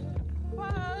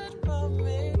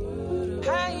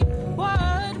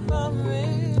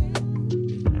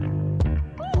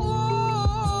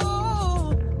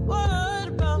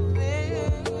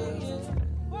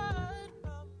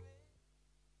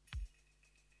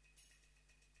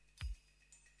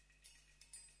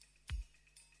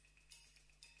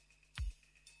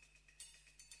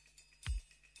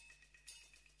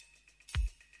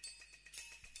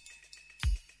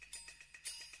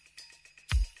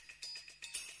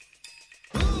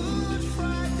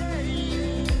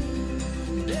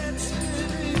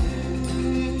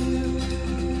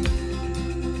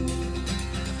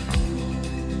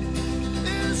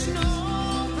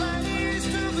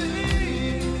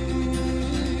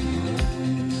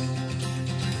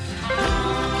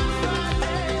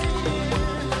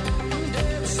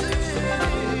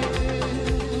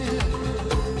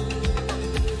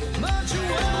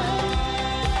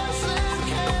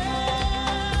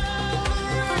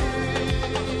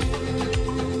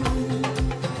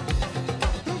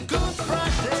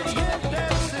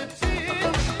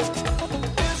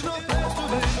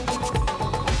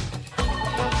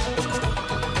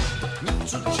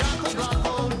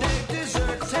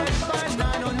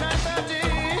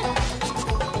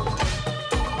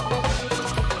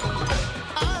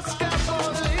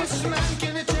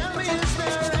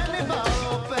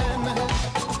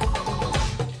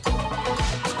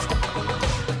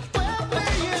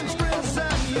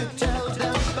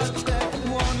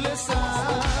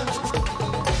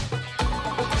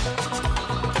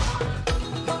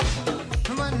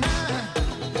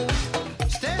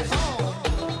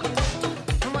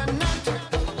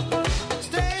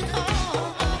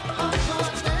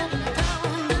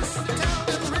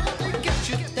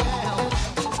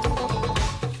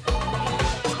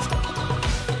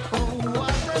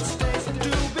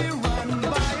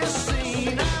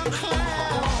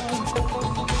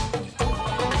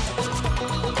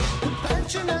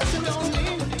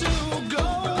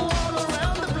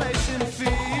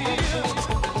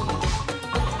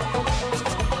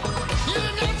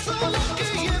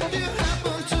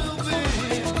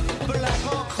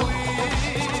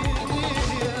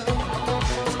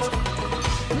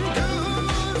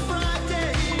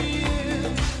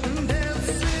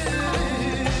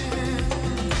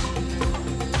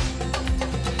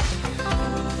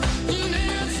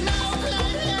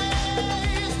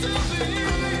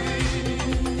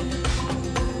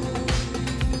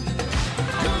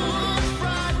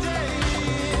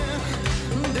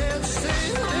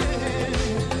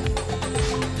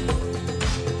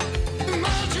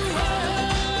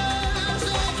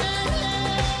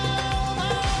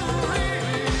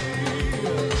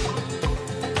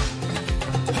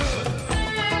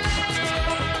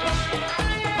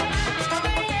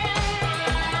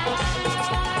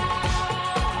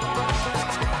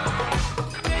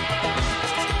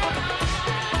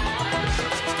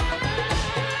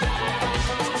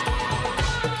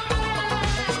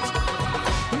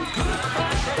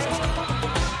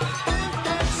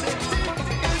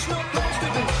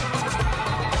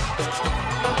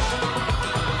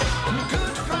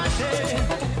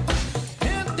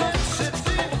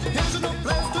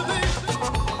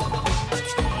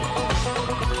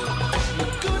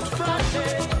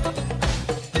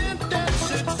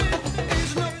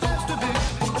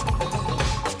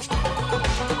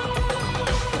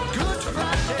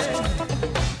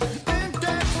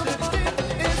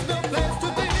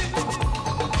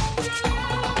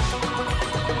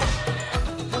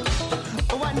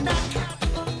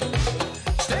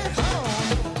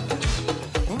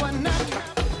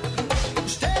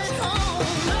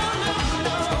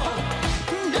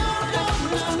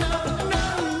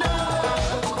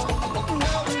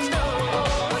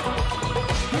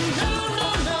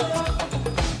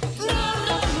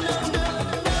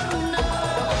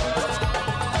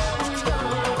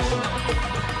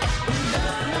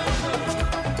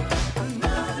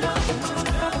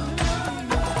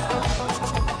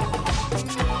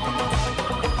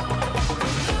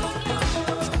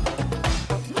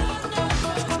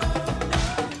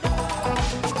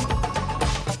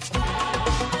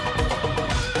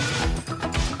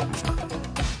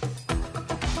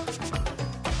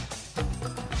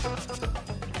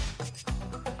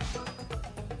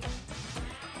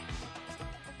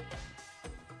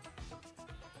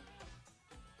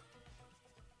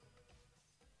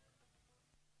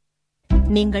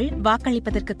 நீங்கள்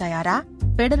வாக்களிப்பதற்கு தயாரா?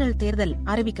 Federal தேர்தல்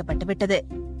அறிவிக்கப்பட்டுவிட்டது.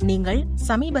 நீங்கள்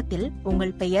சமீபத்தில்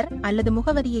உங்கள் பெயர் அல்லது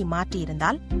முகவரியை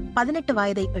மாற்றியிருந்தால், 18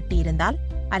 வயதை எட்டியிருந்தால்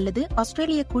அல்லது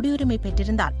ஆஸ்திரேலிய குடியுரிமை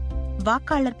பெற்றிருந்தால்,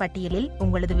 வாக்காளர் பட்டியலில்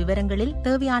உங்களது விவரங்களில்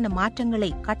தேவையான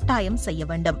மாற்றங்களை கட்டாயம் செய்ய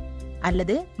வேண்டும்.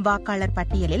 அல்லது வாக்காளர்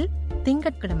பட்டியலில்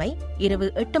திங்கட்கிழமை இரவு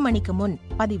 8 மணிக்கு முன்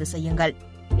பதிவு செய்யுங்கள்.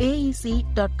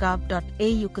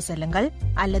 aec.gov.au செல்லுங்கள்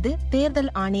அல்லது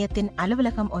தேர்தல் ஆணையத்தின்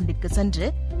அலுவலகம் ஒன்றிற்கு சென்று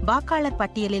வாக்காளர்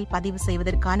பட்டியலில் பதிவு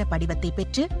செய்வதற்கான படிவத்தை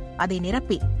பெற்று அதை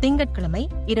நிரப்பி திங்கட்கிழமை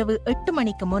இரவு 8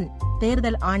 மணிக்கு முன்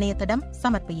தேர்தல் ஆணையத்திடம்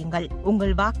சமர்ப்பியுங்கள்.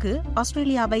 உங்கள் வாக்கு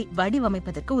ஆஸ்திரேலியாவை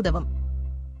வடிவமைப்பதற்கு உதவும்.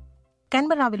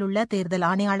 கேன்பராவில் உள்ள தேர்தல்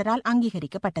ஆணையாளரால்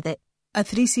அங்கீகரிக்கப்பட்டது. A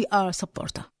 3CR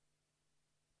supporter.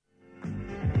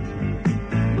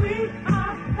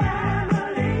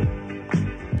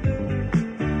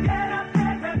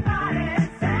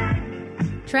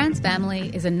 Trans Family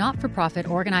is a not-for-profit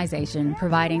organisation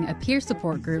providing a peer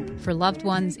support group for loved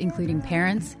ones including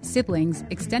parents, siblings,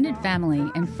 extended family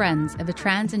and friends of a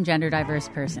trans and gender-diverse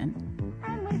person.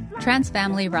 Trans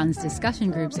Family runs discussion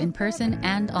groups in person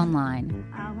and online.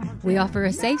 We offer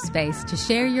a safe space to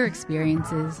share your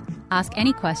experiences, ask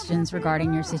any questions regarding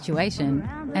your situation,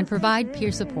 and provide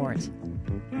peer support.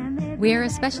 We are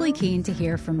especially keen to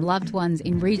hear from loved ones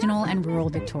in regional and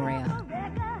rural Victoria.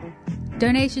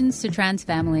 Donations to Trans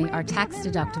Family are tax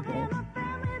deductible.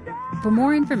 For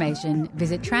more information,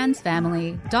 visit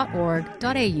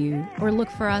transfamily.org.au or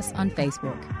look for us on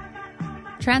Facebook.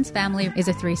 Trans Family is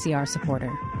a 3CR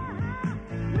supporter.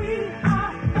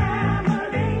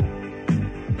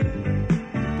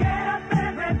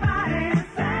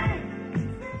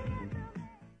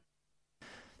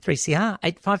 3CR,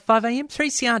 855 AM,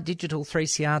 3CR Digital,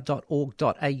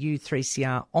 3cr.org.au,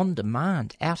 3CR On Demand,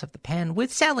 Out of the Pan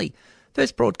with Sally.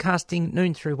 First broadcasting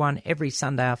noon through 1 every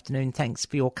Sunday afternoon. Thanks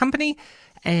for your company.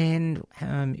 And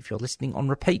if you're listening on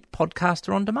repeat, podcast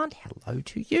or on demand, hello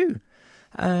to you.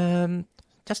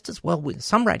 Just as well, with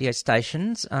some radio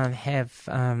stations have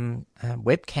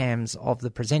webcams of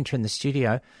the presenter in the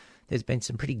studio. There's been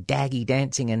some pretty daggy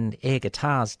dancing and air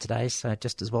guitars today, so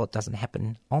just as well it doesn't happen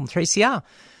on 3CR.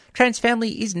 Trans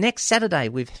Family is next Saturday.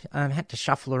 We've had to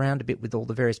shuffle around a bit with all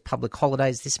the various public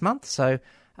holidays this month, so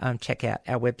check out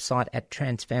our website at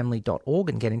transfamily.org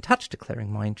and get in touch declaring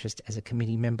my interest as a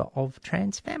committee member of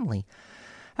Trans Family.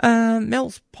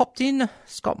 Mel's popped in.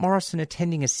 Scott Morrison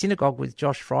attending a synagogue with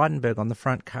Josh Frydenberg on the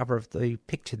front cover of the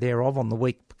picture thereof on the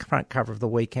front cover of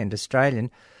the Weekend Australian.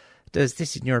 Does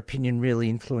this, in your opinion, really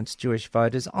influence Jewish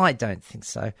voters? I don't think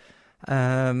so.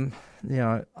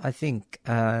 I think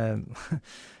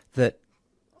that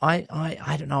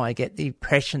I don't know. I get the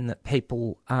impression that people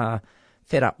are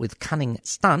fed up with cunning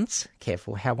stunts.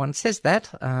 Careful how one says that.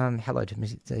 Hello to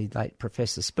the late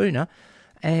Professor Spooner.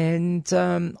 And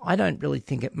I don't really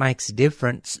think it makes a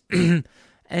difference.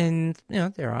 And,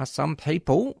 there are some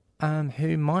people who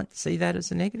might see that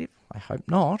as a negative. I hope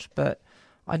not, but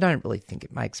I don't really think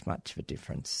it makes much of a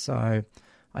difference. So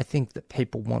I think that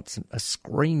people want a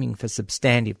screaming for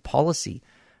substantive policy,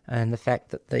 and the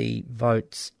fact that the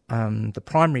votes, the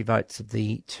primary votes of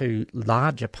the two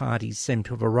larger parties seem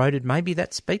to have eroded, maybe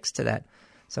that speaks to that.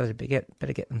 So they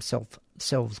better get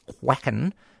themselves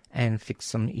quacking and fix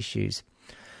some issues.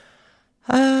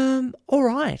 All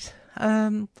right.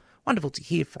 Wonderful to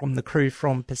hear from the crew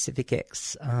from Pacific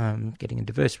X, getting a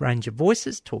diverse range of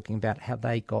voices, talking about how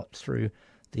they got through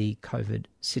the COVID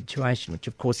situation, which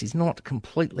of course is not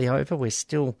completely over. We're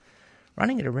still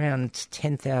running at around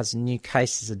 10,000 new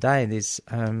cases a day. There's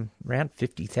around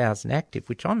 50,000 active,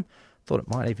 which I thought it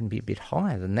might even be a bit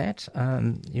higher than that,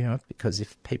 because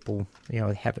if people,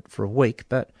 have it for a week,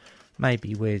 but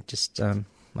maybe we're just,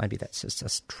 maybe that's just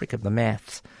a trick of the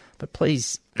maths. But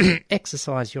please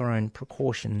exercise your own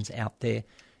precautions out there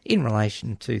in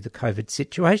relation to the COVID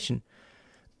situation.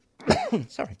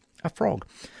 Sorry, a frog.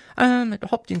 It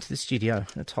hopped into the studio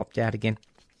and it's hopped out again.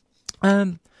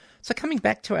 So coming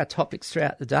back to our topics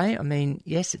throughout the day, I mean,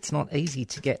 yes, it's not easy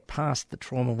to get past the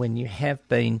trauma when you have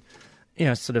been,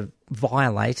 sort of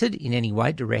violated in any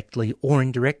way, directly or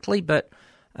indirectly, but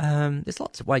there's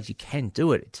lots of ways you can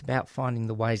do it. It's about finding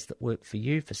the ways that work for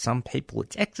you. For some people,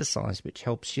 it's exercise, which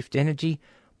helps shift energy.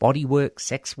 Body work,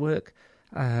 sex work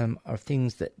are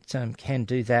things that can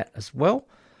do that as well.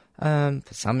 For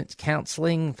some, it's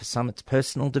counselling. For some, it's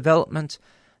personal development.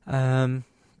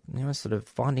 Sort of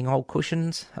finding old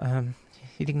cushions,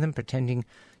 hitting them, pretending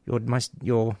your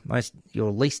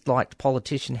least liked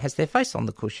politician has their face on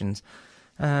the cushions.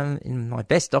 In my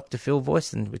best Dr. Phil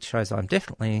voice, and which shows I'm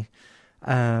definitely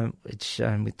which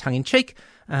with tongue-in-cheek,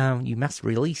 you must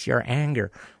release your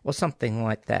anger or something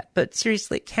like that. But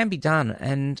seriously, it can be done,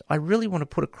 and I really want to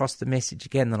put across the message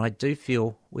again that I do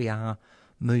feel we are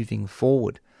moving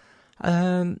forward.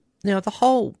 Now, the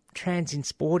whole trans in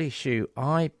sport issue,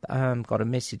 I got a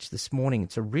message this morning.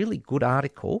 It's a really good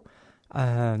article,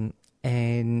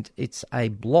 and it's a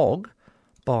blog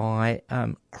by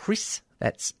Chris,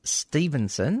 that's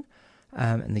Stevenson,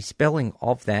 and the spelling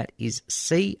of that is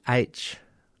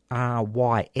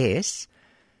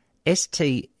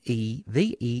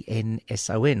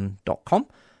ChrysStevenson.com.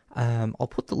 I'll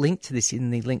put the link to this in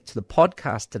the link to the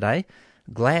podcast today.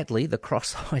 Gladly, the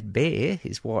Cross-Eyed Bear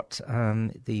is what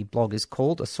the blog is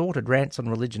called, Assorted Rants on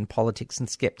Religion, Politics and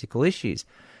Skeptical Issues.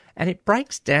 And it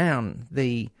breaks down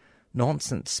the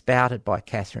nonsense spouted by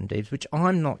Catherine Deves, which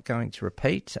I'm not going to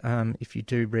repeat. If you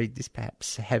do read this,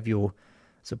 perhaps have your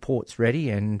supports ready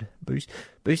and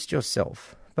boost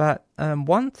yourself. But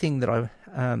one thing that I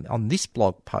on this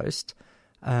blog post,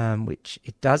 which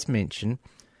it does mention,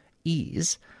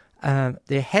 is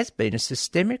there has been a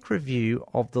systemic review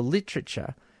of the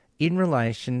literature in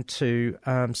relation to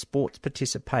sports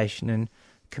participation and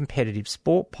competitive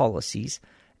sport policies,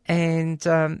 and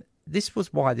this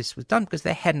was why this was done, because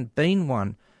there hadn't been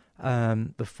one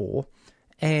before.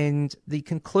 And the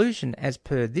conclusion, as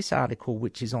per this article,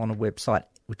 which is on a website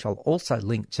which I'll also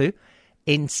link to,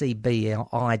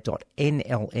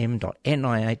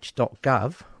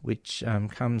 ncbli.nlm.nih.gov, which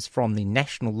comes from the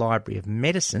National Library of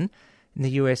Medicine in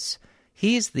the US.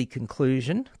 Here's the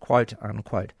conclusion, quote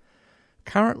unquote.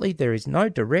 Currently, there is no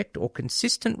direct or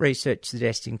consistent research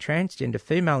suggesting transgender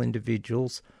female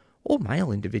individuals or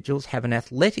male individuals have an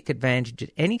athletic advantage at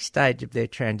any stage of their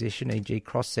transition, e.g.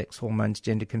 cross-sex hormones,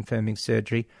 gender-confirming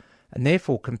surgery, and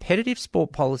therefore competitive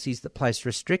sport policies that place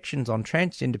restrictions on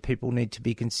transgender people need to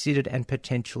be considered and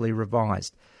potentially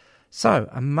revised. So,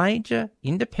 a major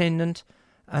independent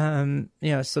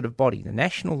sort of body, the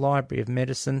National Library of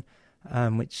Medicine,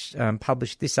 which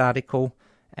published this article,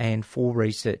 and 4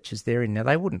 researchers therein. Now,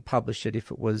 they wouldn't publish it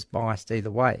if it was biased either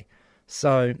way.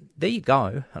 So there you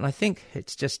go, and I think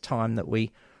it's just time that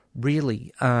we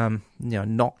really,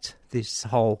 knocked this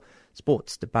whole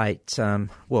sports debate.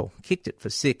 Kicked it for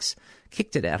 6,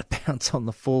 kicked it out of bounds on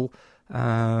the full.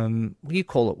 You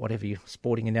call it whatever your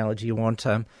sporting analogy you want,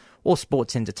 or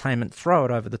sports entertainment. Throw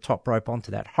it over the top rope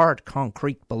onto that horrid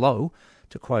concrete below.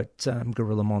 To quote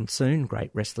Gorilla Monsoon,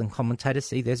 great wrestling commentator.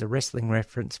 See, there's a wrestling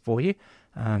reference for you.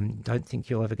 Don't think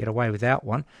you'll ever get away without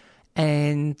one.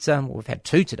 And we've had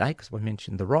 2 today because we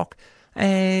mentioned The Rock.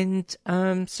 And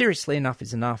seriously, enough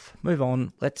is enough. Move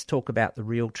on. Let's talk about the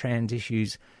real trans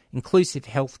issues. Inclusive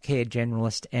healthcare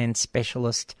generalist and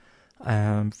specialist.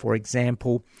 For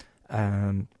example,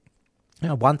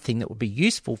 one thing that would be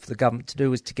useful for the government to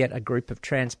do is to get a group of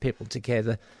trans people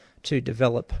together to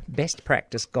develop best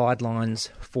practice guidelines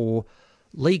for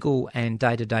legal and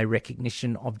day-to-day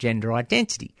recognition of gender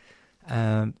identity.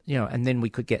 And then we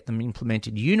could get them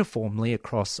implemented uniformly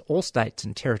across all states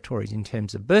and territories in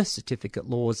terms of birth certificate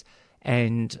laws,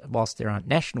 and whilst there aren't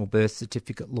national birth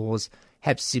certificate laws,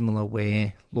 have similar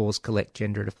where laws collect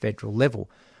gender at a federal level.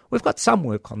 We've got some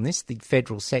work on this. The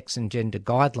federal sex and gender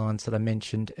guidelines that I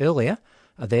mentioned earlier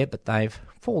are there, but they've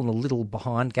fallen a little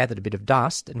behind, gathered a bit of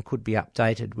dust, and could be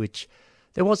updated, which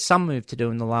there was some move to do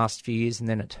in the last few years, and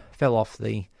then it fell off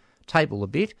the table a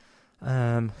bit.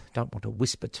 Don't want to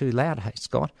whisper too loud, hey,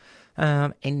 Scott.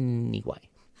 Anyway,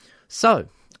 so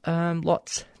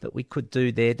lots that we could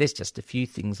do there. There's just a few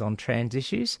things on trans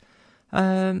issues.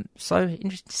 So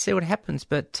interesting to see what happens.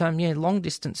 But, long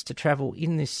distance to travel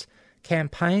in this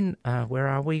campaign. Where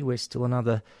are we? We're still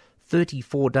another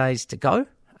 34 days to go.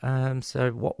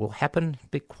 So what will happen? A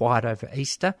bit quiet over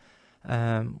Easter,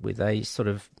 with a sort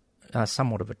of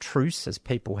somewhat of a truce as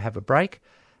people have a break.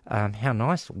 How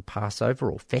nice, or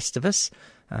Passover or Festivus,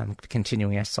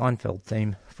 continuing our Seinfeld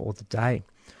theme for the day.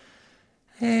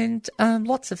 And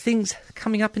lots of things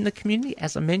coming up in the community.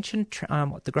 As I mentioned,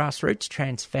 the Grassroots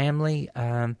Trans Family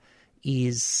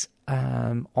is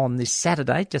on this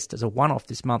Saturday, just as a one-off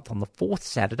this month on the 4th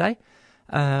Saturday,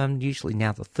 usually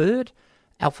now the 3rd.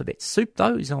 Alphabet Soup,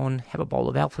 though, is on Have a Bowl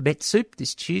of Alphabet Soup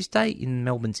this Tuesday in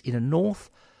Melbourne's Inner North.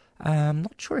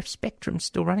 Not sure if Spectrum's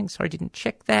still running, so I didn't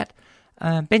check that.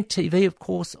 Bent TV, of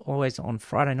course, always on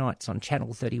Friday nights on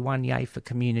Channel 31, yay for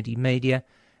community media,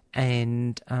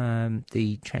 and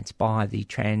the Transpire, the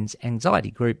trans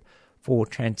anxiety group for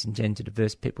trans and gender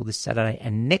diverse people this Saturday.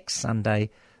 And next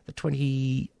Sunday, the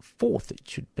 24th it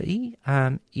should be,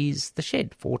 is The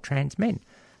Shed for trans men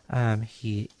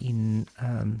here in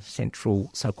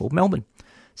central so-called Melbourne.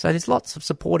 So there's lots of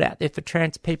support out there for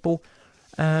trans people.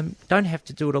 don't have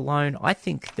to do it alone. I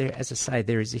think there, as I say,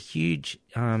 there is a huge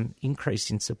increase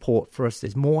in support for us.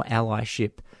 There's more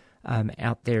allyship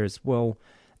out there as well.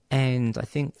 And I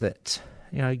think that,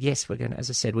 yes, we're going to, as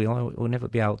I said, we'll never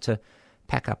be able to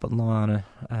pack up and lie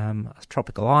on a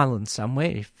tropical island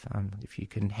somewhere if you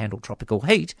can handle tropical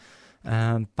heat.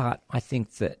 But I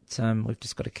think that we've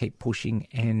just got to keep pushing,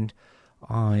 and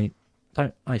I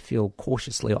feel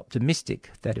cautiously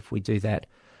optimistic that if we do that,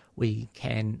 we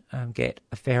can get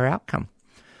a fair outcome.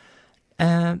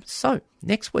 So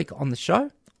next week on the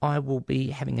show, I will be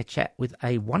having a chat with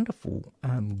a wonderful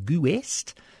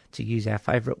guest, to use our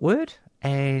favourite word,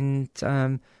 and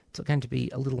it's going to be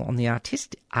a little on the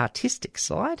artistic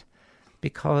side,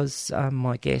 because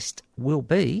my guest will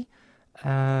be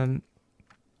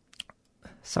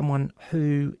someone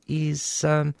who is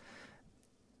a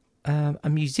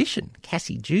musician.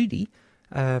 Cassie Judy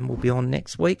will be on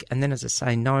next week, and then, as I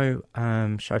say, no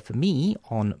show for me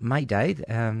on May Day,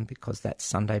 because that's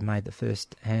Sunday, May the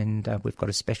 1st, and we've got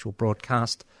a special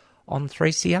broadcast on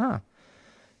 3CR.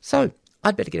 So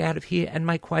I'd better get out of here and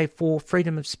make way for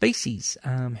Freedom of Species,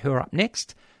 who are up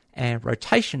next, and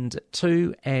Rotations at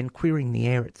 2, and Queering the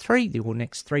Air at 3, the all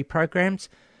next 3 programs.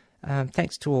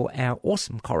 Thanks to all our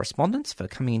awesome correspondents for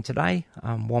coming in today,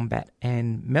 Wombat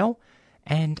and Mel,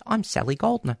 and I'm Sally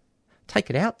Goldner.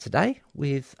 Take it out today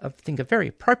with, I think, a very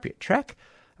appropriate track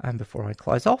before I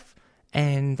close off,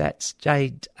 and that's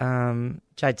Jade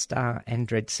Star and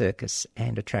Dread Circus,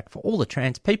 and a track for all the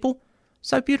trans people,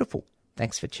 So Beautiful.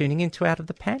 Thanks for tuning in to Out of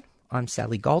the Pan. I'm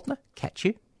Sally Goldner. Catch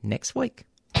you next week.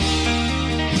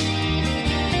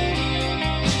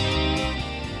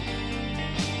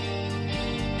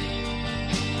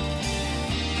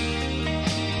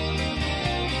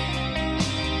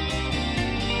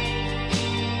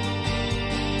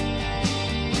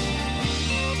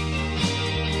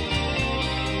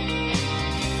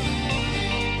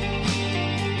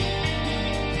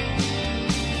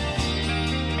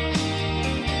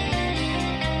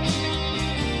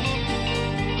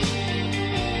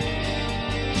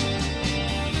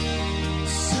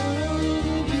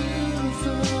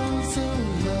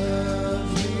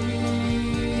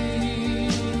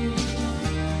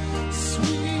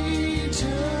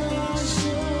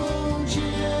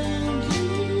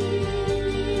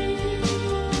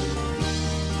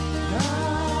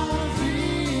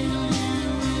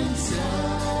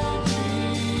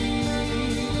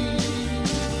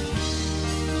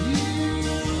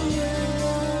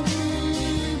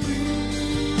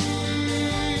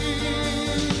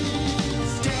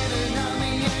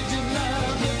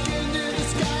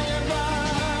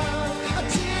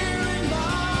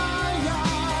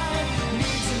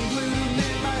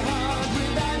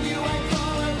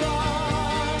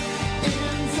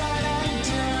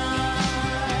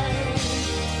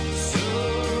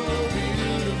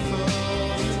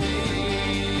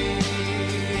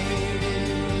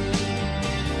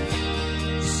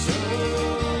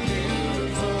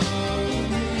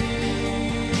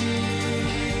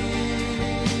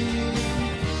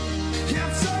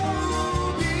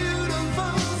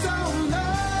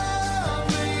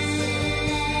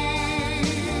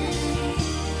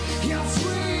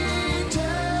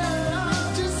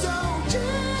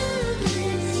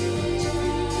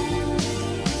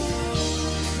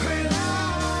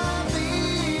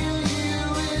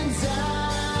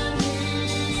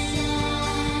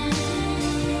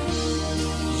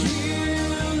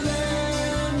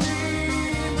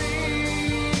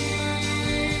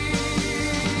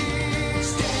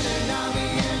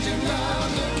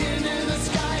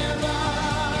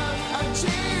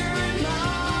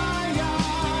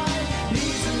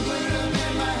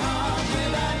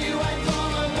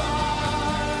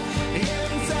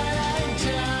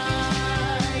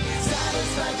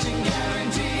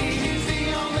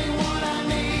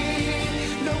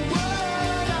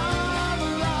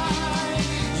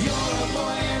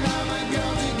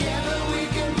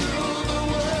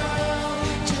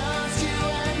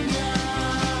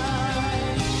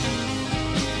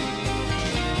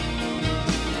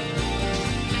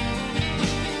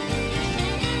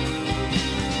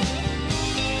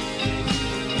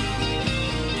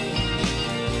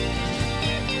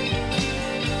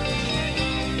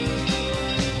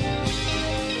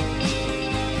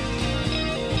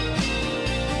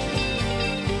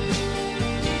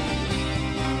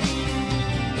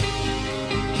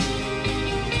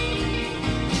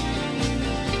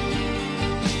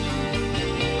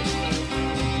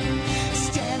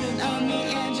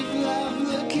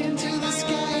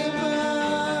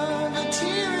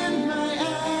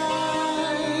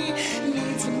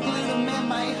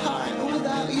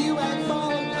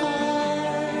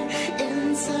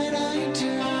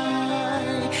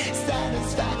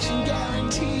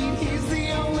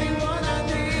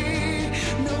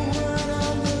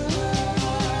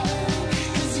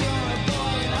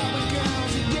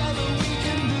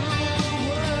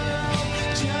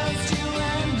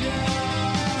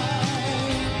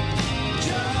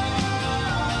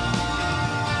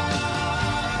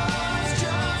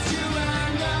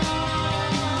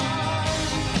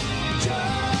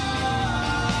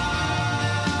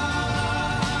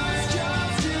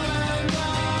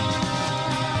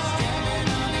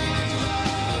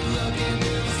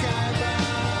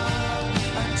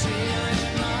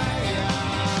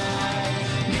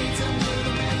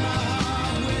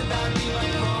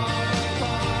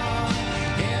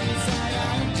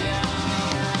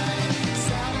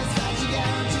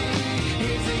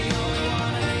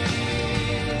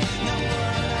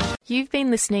 You've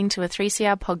been listening to a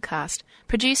 3CR podcast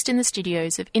produced in the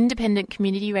studios of independent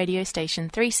community radio station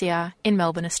 3CR in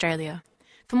Melbourne, Australia.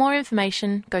 For more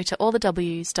information, go to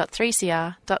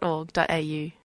allthews.3cr.org.au.